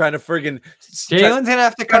 minutes, trying to friggin' Jalen's gonna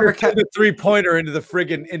have to cover the 3-pointer into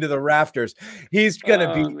the rafters. He's gonna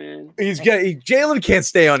Jaylen can't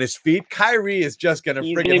stay on his feet. Kyrie is just gonna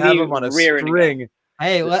friggin' have him on a string.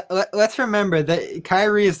 Hey, let's remember that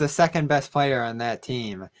Kyrie is the second best player on that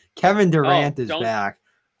team. Kevin Durant is back,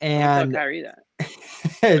 and Kyrie that.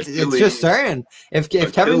 it's just certain. If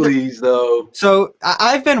Kevin, though. So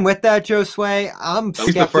I've been with that, Josue. At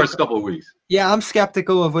least the first couple of weeks. Yeah, I'm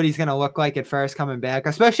skeptical of what he's going to look like at first coming back,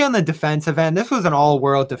 especially on the defensive end. This was an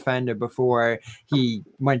all-world defender before he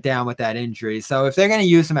went down with that injury. So if they're going to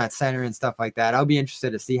use him at center and stuff like that, I'll be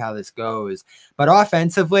interested to see how this goes. But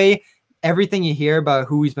offensively, everything you hear about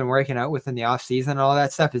who he's been working out with in the offseason and all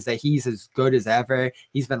that stuff is that he's as good as ever.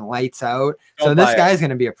 He's been lights out. So this guy's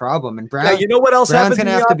going to be a problem. And Brown, you know what else Brown's happens going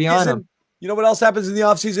to have to be on him. You know what else happens in the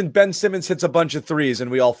offseason? Ben Simmons hits a bunch of threes and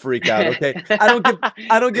we all freak out, okay?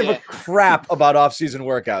 I don't give a crap about offseason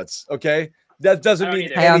workouts, okay? That doesn't mean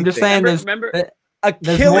anything. Hey, I'm just saying there's more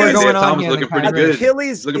going on here. Looking pretty good.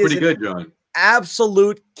 Achilles looking pretty good, John.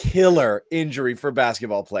 Absolute killer injury for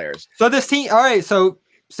basketball players. So this team, all right, so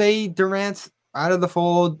say Durant's out of the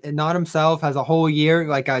fold and not himself, has a whole year,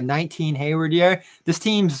 like a 19 Hayward year. This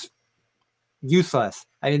team's useless.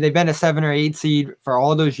 I mean, they've been a 7 or 8 seed for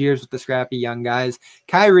all those years with the scrappy young guys.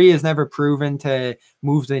 Kyrie has never proven to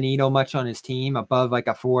move the needle much on his team above like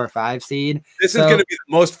a 4 or 5 seed. This is going to be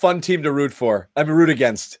the most fun team to root for. I mean, root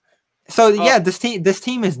against. So yeah, this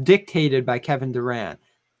team is dictated by Kevin Durant.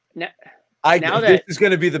 This is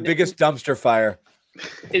going to be the biggest dumpster fire.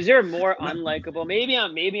 Is there a more unlikable? Maybe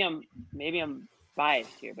I'm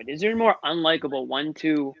biased here, but is there a more unlikable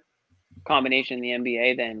 1-2 combination in the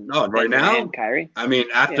NBA than right than now? and Kyrie? I mean,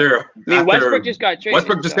 after Westbrook just got traded.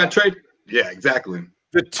 Westbrook just got traded. Yeah, exactly.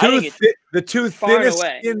 The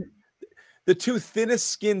two thinnest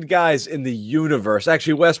skinned guys in the universe.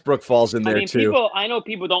 Actually, Westbrook falls in there too. I know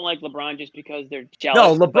people don't like LeBron just because they're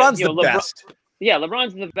jealous. No, LeBron's the best. Yeah,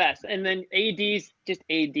 LeBron's the best. And then AD's just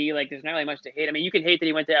AD. Like, there's not really much to hate. I mean, you can hate that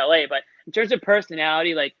he went to LA, but in terms of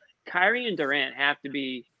personality, like, Kyrie and Durant have to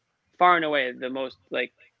be far and away the most,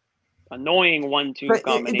 like, annoying 1-2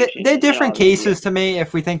 combination. They're different cases to me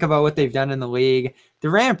if we think about what they've done in the league.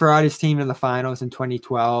 Durant brought his team to the finals in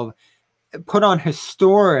 2012. Put on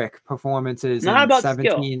historic performances not in about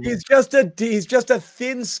 17. skill. He's just a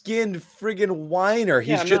thin-skinned friggin' whiner.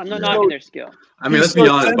 I'm not knocking their skill. I mean, let's be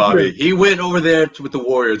honest, Bobby. He went over there with the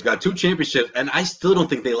Warriors, got 2 championships, and I still don't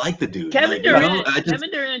think they like the dude. Kevin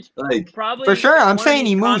Durant probably. For sure, I'm saying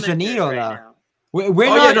he moves the needle though. He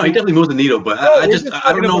definitely moves the needle, but I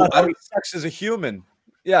don't know. He sucks as a human.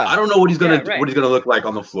 Yeah, I don't know what he's gonna look like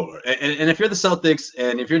on the floor. And if you're the Celtics,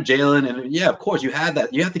 and if you're Jalen, and of course you have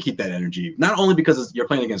that. You have to keep that energy, not only because you're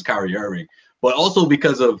playing against Kyrie Irving, but also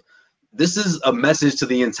because of this is a message to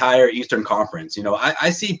the entire Eastern Conference. You know,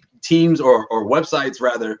 I see teams or websites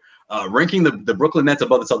rather ranking the Brooklyn Nets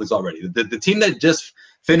above the Celtics already. The team that just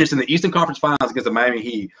finished in the Eastern Conference Finals against the Miami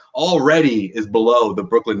Heat already is below the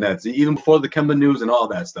Brooklyn Nets, even before the Kemba news and all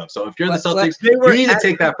that stuff. So if you're the Celtics, you need to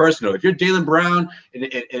take that personal. If you're Jaylen Brown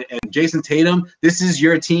and Jason Tatum, this is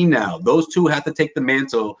your team now. Those two have to take the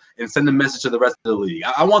mantle and send a message to the rest of the league.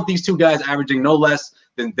 I want these two guys averaging no less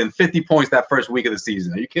than 50 points that first week of the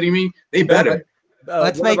season. Are you kidding me? They better.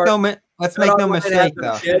 Let's make no mistake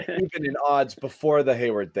though. Dead even in odds before the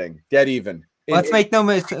Hayward thing. Dead even. Let's make no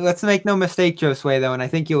mistake, Josue, though, and I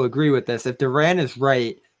think you'll agree with this. If Durant is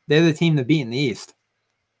right, they're the team to beat in the East.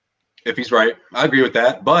 If he's right, I agree with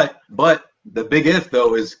that. But the big if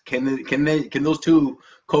though is can those two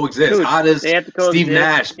coexist? Dude, how does Steve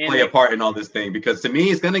Nash and play a part in all this thing? Because to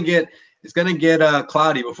me, it's gonna get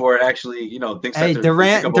cloudy before it actually things. Hey,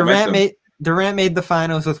 Durant made the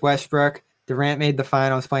finals with Westbrook. Durant made the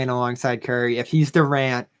finals playing alongside Curry. If he's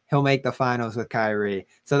Durant, he'll make the finals with Kyrie.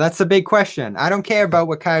 So that's the big question. I don't care about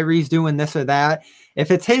what Kyrie's doing, this or that.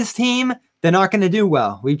 If it's his team, they're not going to do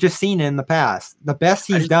well. We've just seen it in the past. The best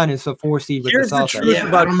he's done is the 4 seed with the Celtics.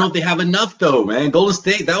 Yeah, I don't know if they have enough though, man. Golden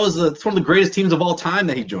State, it's one of the greatest teams of all time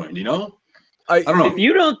that he joined. You know, I don't know. If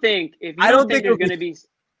you don't think there's going to be.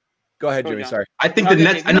 Go ahead, Jimmy. Sorry. I think the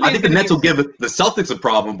Nets. I think the Nets will give the Celtics a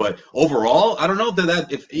problem, but overall, I don't know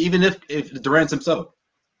if Durant's himself.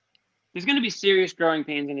 There's going to be serious growing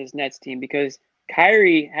pains in his Nets team because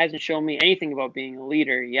Kyrie hasn't shown me anything about being a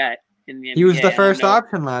leader yet in the NBA. He was the first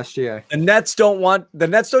option last year. The Nets don't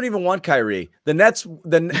even want Kyrie.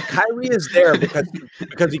 Kyrie is there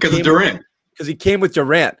because of Durant. Because he came with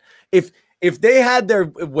Durant. If they had their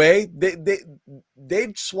way,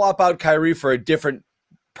 they'd swap out Kyrie for a different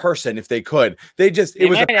person if they could. It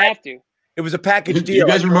was a package deal. You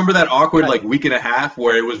guys remember that awkward week and a half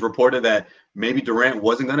where it was reported that maybe Durant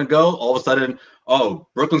wasn't going to go? All of a sudden,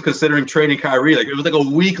 Brooklyn's considering trading Kyrie. It was a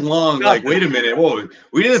week long. Wait a minute. Whoa,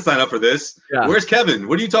 we didn't sign up for this. Yeah. Where's Kevin?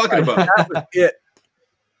 What are you talking about? That was it.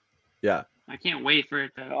 Yeah. I can't wait for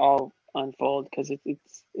it to all unfold because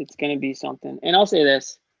it's going to be something. And I'll say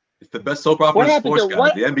this. It's the best soap opera in sports,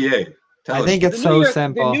 guys. The NBA. I think it's so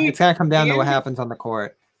simple. It's going to come down to what happens on the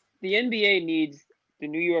court. The NBA needs the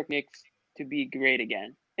New York Knicks to be great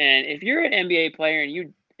again. And if you're an NBA player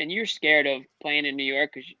and you're scared of playing in New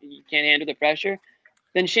York because you can't handle the pressure,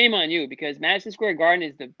 then shame on you because Madison Square Garden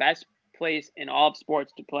is the best place in all of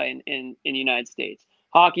sports to play in the United States.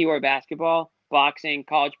 Hockey or basketball, boxing,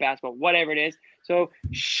 college basketball, whatever it is. So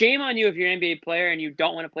shame on you if you're an NBA player and you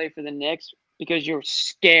don't want to play for the Knicks because you're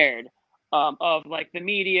scared of the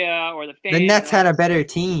media or the fans. The Nets had a better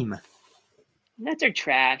team. Nets are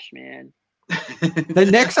trash, man. The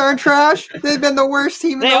Knicks aren't trash. They've been the worst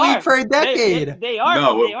team in the league for a decade. They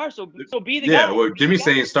are. So be the guy. Yeah, well, Jimmy's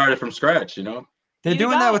saying started from scratch. They're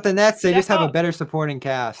doing that with the Nets. They just have a better supporting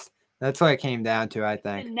cast. That's what it came down to, I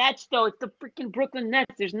think. The Nets, though, it's the freaking Brooklyn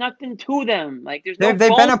Nets. There's nothing to them. They've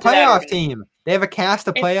been a playoff team. They have a cast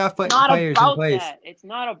of playoff players in place. It's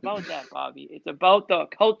not about that, Bobby. It's about the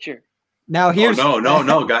culture. Now here's no,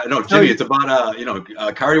 Jimmy. It's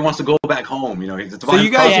about Kyrie wants to go back home. It's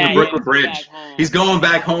about crossing the Brooklyn Bridge. He's going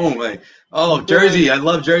back home. Jersey. I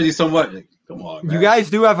love Jersey so much. Come on, man. You guys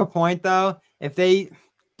do have a point though. If they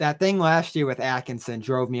that thing last year with Atkinson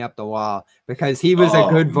drove me up the wall because he was a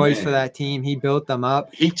good voice for that team. He built them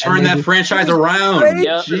up. He turned that franchise around.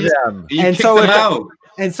 Yeah. He kicked them out.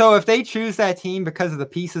 And so if they choose that team because of the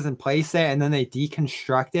pieces in place there and then they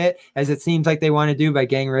deconstruct it, as it seems like they want to do by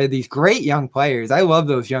getting rid of these great young players. I love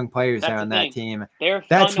those young players there on that team.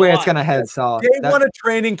 That's where it's going to head south. Day one of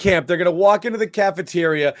training camp, they're going to walk into the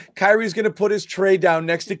cafeteria. Kyrie's going to put his tray down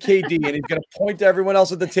next to KD, and he's going to point to everyone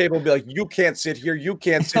else at the table and be like, you can't sit here. You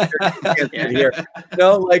can't sit here. You can't sit here. You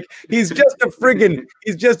know, like he's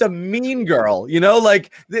just a mean girl, you know,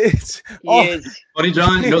 like it's funny,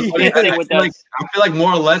 John. You know, funny, I feel like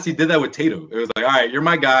more or less he did that with Tatum. It was like, all right, you're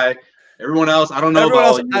my guy. Everyone else, I don't know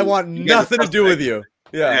about you. I want nothing to do with you.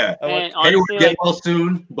 Yeah. And honestly, get well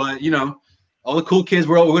soon, but you know, all the cool kids,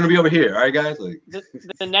 we're going to be over here. All right, guys. Like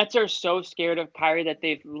the Nets are so scared of Kyrie that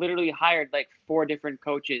they've literally hired like 4 different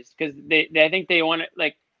coaches because I think they want to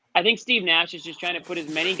like. I think Steve Nash is just trying to put as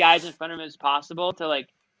many guys in front of him as possible to like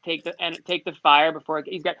take the fire before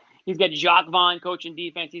he's got Jacques Vaughn coaching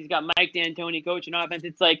defense. He's got Mike D'Antoni coaching offense.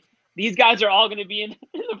 It's like these guys are all going to be in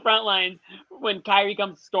the front lines when Kyrie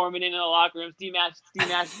comes storming into the locker room. Steve Nash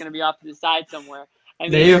is going to be off to the side somewhere. I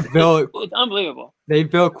mean, it's unbelievable. They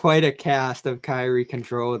built quite a cast of Kyrie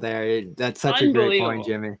control there. That's such a great point,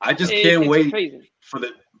 Jimmy. I just can't wait for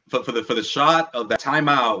the shot of that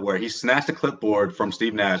timeout where he snatched the clipboard from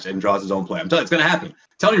Steve Nash and draws his own play. I'm telling you, it's going to happen. I'm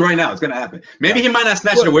telling you right now, it's going to happen. Maybe he might not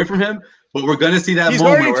snatch it away from him, but we're going to see that moment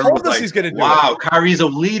where everyone's like, he's gonna do wow, Kyrie's a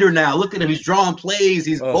leader now. Look at him. He's drawing plays.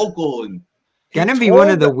 He's vocal. And gonna be one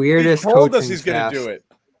of the weirdest coaching told us he's going to do it.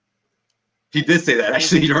 He did say that,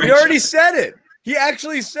 actually. He already said it. He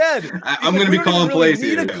actually said, I'm going to be calling plays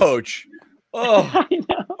here. We don't need a coach. Oh,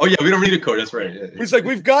 yeah, we don't need a coach. That's right. Yeah. He's like,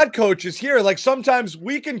 we've got coaches here. Like sometimes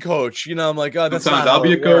we can coach. You know, I'm like, oh, that's sometimes I'll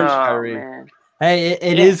be a coach. Man. Hey,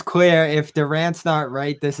 it is clear if Durant's not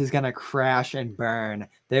right, this is gonna crash and burn.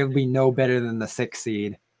 There will be no better than the 6th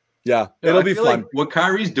seed. Yeah, it'll be fun. Like what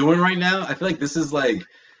Kyrie's doing right now, I feel like this is like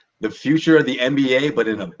the future of the NBA, but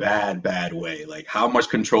in a bad way. Like how much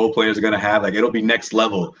control players are gonna have. Like it'll be next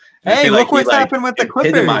level. Hey, look what's happened with the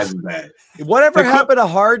Clippers. Whatever happened to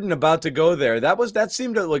Harden about to go there? That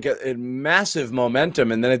seemed to like a massive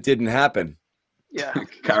momentum, and then it didn't happen. Yeah,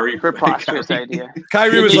 Kyrie, preposterous idea.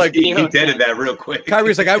 Kyrie was like, he deaded that real quick. Kyrie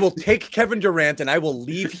was like, I will take Kevin Durant and I will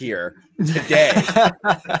leave here today.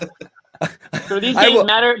 So these games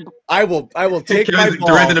matter. I will take my ball.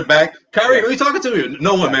 Durant in the back. Kyrie, who are you talking to?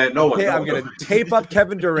 No one, man. No one. Okay, I'm going to tape up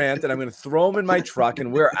Kevin Durant and I'm going to throw him in my truck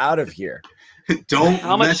and we're out of here.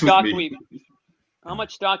 How much stock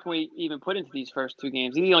can we even put into these first 2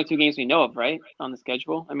 games? These are the only 2 games we know of, right? On the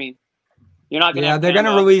schedule. I mean, you're not going to. Yeah, they're going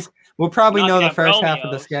to release. We'll probably know the first half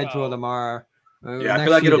of the schedule tomorrow. Yeah, I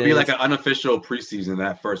feel like it'll be like an unofficial preseason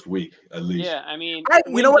that first week at least. Yeah, I mean,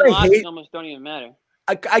 you know what I hate? Almost don't even matter.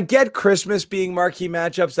 I get Christmas being marquee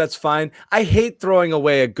matchups. That's fine. I hate throwing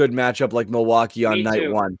away a good matchup like Milwaukee on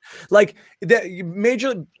night 1. Like the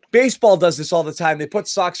Major Baseball does this all the time. They put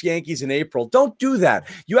Sox Yankees in April. Don't do that.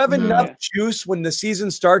 You have enough juice when the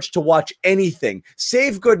season starts to watch anything.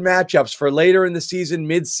 Save good matchups for later in the season,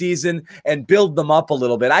 mid-season, and build them up a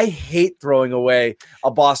little bit. I hate throwing away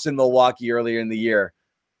a Boston Milwaukee earlier in the year.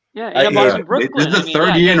 Yeah, Boston Brooklyn. This is the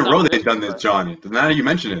 3rd year in a row they've done this, John. Now that you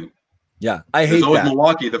mention it. Yeah, I hate always that.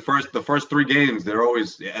 Milwaukee. The first 3 games, they're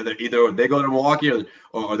always either they go to Milwaukee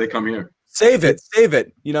or they come here. Save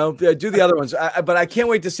it. You know, do the other ones. But I can't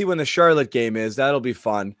wait to see when the Charlotte game is. That'll be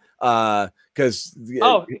fun. Because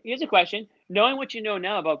here's a question: knowing what you know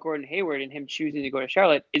now about Gordon Hayward and him choosing to go to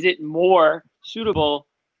Charlotte, is it more suitable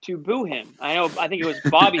to boo him? I think it was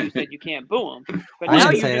Bobby who said you can't boo him. But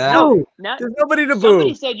I didn't say that. There's nobody to boo.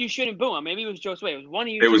 Somebody said you shouldn't boo him. Maybe it was Joe Sway. It was one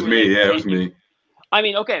of you. It was me. Yeah, it was me. I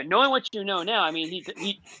mean, okay, knowing what you know now, I mean,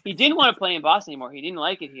 he didn't want to play in Boston anymore. He didn't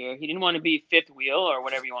like it here. He didn't want to be 5th wheel or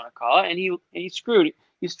whatever you want to call it, and he screwed.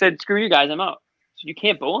 He said, "Screw you guys, I'm out." So you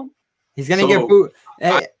can't boo him. He's gonna get booed.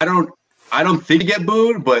 Hey. I don't think he get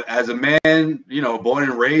booed, but as a man, you know, born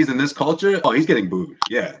and raised in this culture, he's getting booed.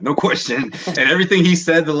 Yeah, no question. And everything he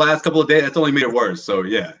said the last couple of days, that's only made it worse. So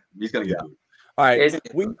yeah, he's gonna get booed. All right,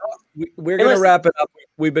 we're gonna wrap it up.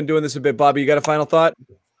 We've been doing this a bit, Bobby. You got a final thought?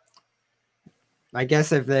 I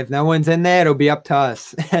guess if no one's in there, it'll be up to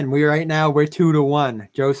us. And we're 2-1.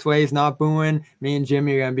 Joe Sway's not booing. Me and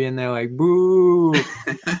Jimmy are gonna be in there like boo.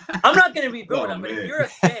 I'm not gonna be booing, but if you're a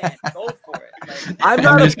fan, go for it.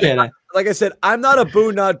 I'm just kidding. Like I said, I'm not a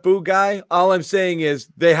boo, not boo guy. All I'm saying is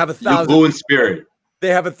they have 1,000 booing spirit. They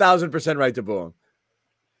have 1,000% right to boo him.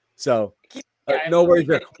 So no worries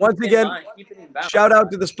there. Once again, shout out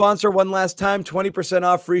to the sponsor one last time. 20%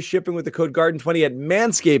 off free shipping with the code GARDEN20 at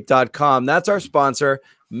manscaped.com. That's our sponsor.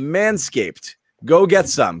 Manscaped. Go get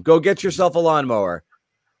some. Go get yourself a lawnmower,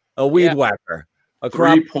 a weed whacker, a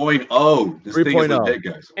crop 3.0. This thing is 3.0. legit,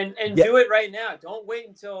 guys. And do it right now. Don't wait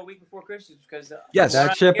until a week before Christmas because Yes.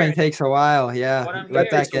 That shipping takes a while. Yeah, What I'm let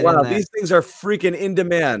hearing that get in there. These things are freaking in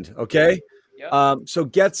demand. Okay. Yep. So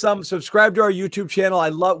get some. Subscribe to our YouTube channel.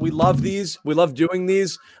 We love these. We love doing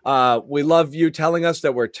these. We love you telling us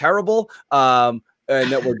that we're terrible, and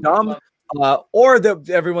that we're dumb. Or that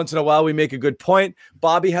every once in a while we make a good point.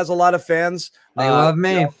 Bobby has a lot of fans. They love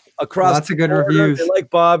me. Across Lots of good border. reviews. They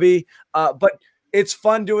like Bobby. But it's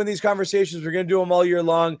fun doing these conversations. We're going to do them all year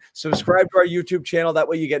long. Subscribe to our YouTube channel. That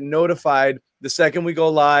way you get notified the second we go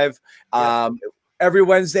live. Every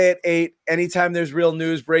Wednesday at 8, anytime there's real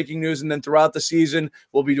news, breaking news, and then throughout the season,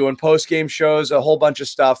 we'll be doing post-game shows, a whole bunch of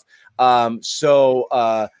stuff.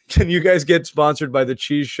 So can you guys get sponsored by the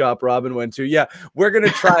cheese shop Robin went to? Yeah, we're going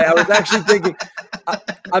to try. I was actually thinking,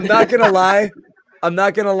 I'm not going to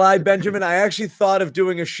lie, Benjamin. I actually thought of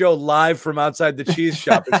doing a show live from outside the cheese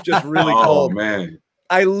shop. It's just really cold. Oh, man.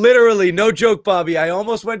 I literally, no joke, Bobby, I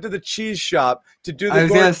almost went to the cheese shop to do the I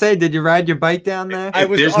was going to say, did you ride your bike down there?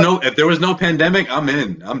 If there was no pandemic, I'm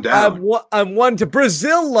in. I'm down. I'm one to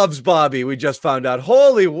Brazil loves Bobby. We just found out.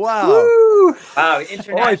 Holy wow. Woo! Wow, Oi,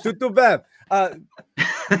 international. tudo bem. I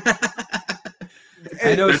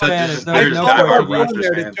know Spanish. No I'm Portuguese.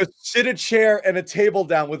 there to just sit a chair and a table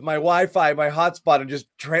down with my Wi-Fi, my hotspot, and just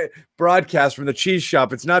broadcast from the cheese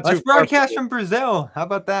shop. It's not Let's too far broadcast from Brazil. How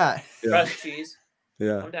about that? Crust cheese.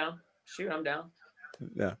 Yeah. I'm down. Shoot, I'm down.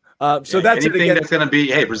 Yeah. So that's it anything again. that's gonna be.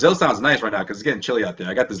 Hey, Brazil sounds nice right now because it's getting chilly out there.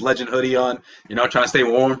 I got this Legend hoodie on. You know, trying to stay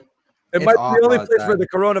warm. It It's might be the awful only place outside. where the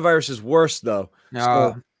coronavirus is worse, though. No.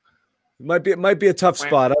 So it might be a tough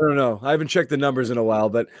spot. I don't know. I haven't checked the numbers in a while,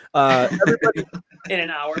 but everybody. In an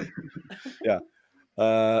hour.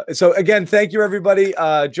 So again, thank you everybody.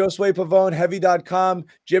 Josue Pavone, Heavy.com,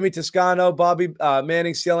 Jimmy Toscano, Bobby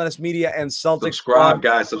Manning, CLNS Media, and Celtics. Subscribe,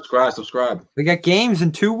 guys. Subscribe. We got games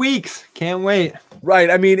in 2 weeks. Can't wait.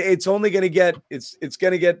 Right. I mean, it's only gonna get it's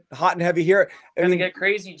gonna get hot and heavy here. I Gonna mean, get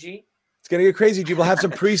crazy, G. it's gonna get crazy. We'll have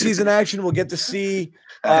some preseason action. We'll get to see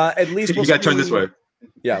at least You got to turn this way.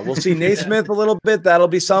 Yeah, we'll see Naismith a little bit. That'll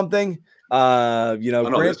be something. Grant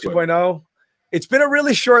this way. 2.0. It's been a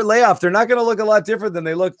really short layoff. They're not going to look a lot different than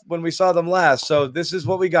they looked when we saw them last. So this is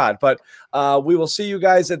what we got. But we will see you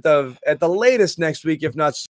guys at the latest next week, if not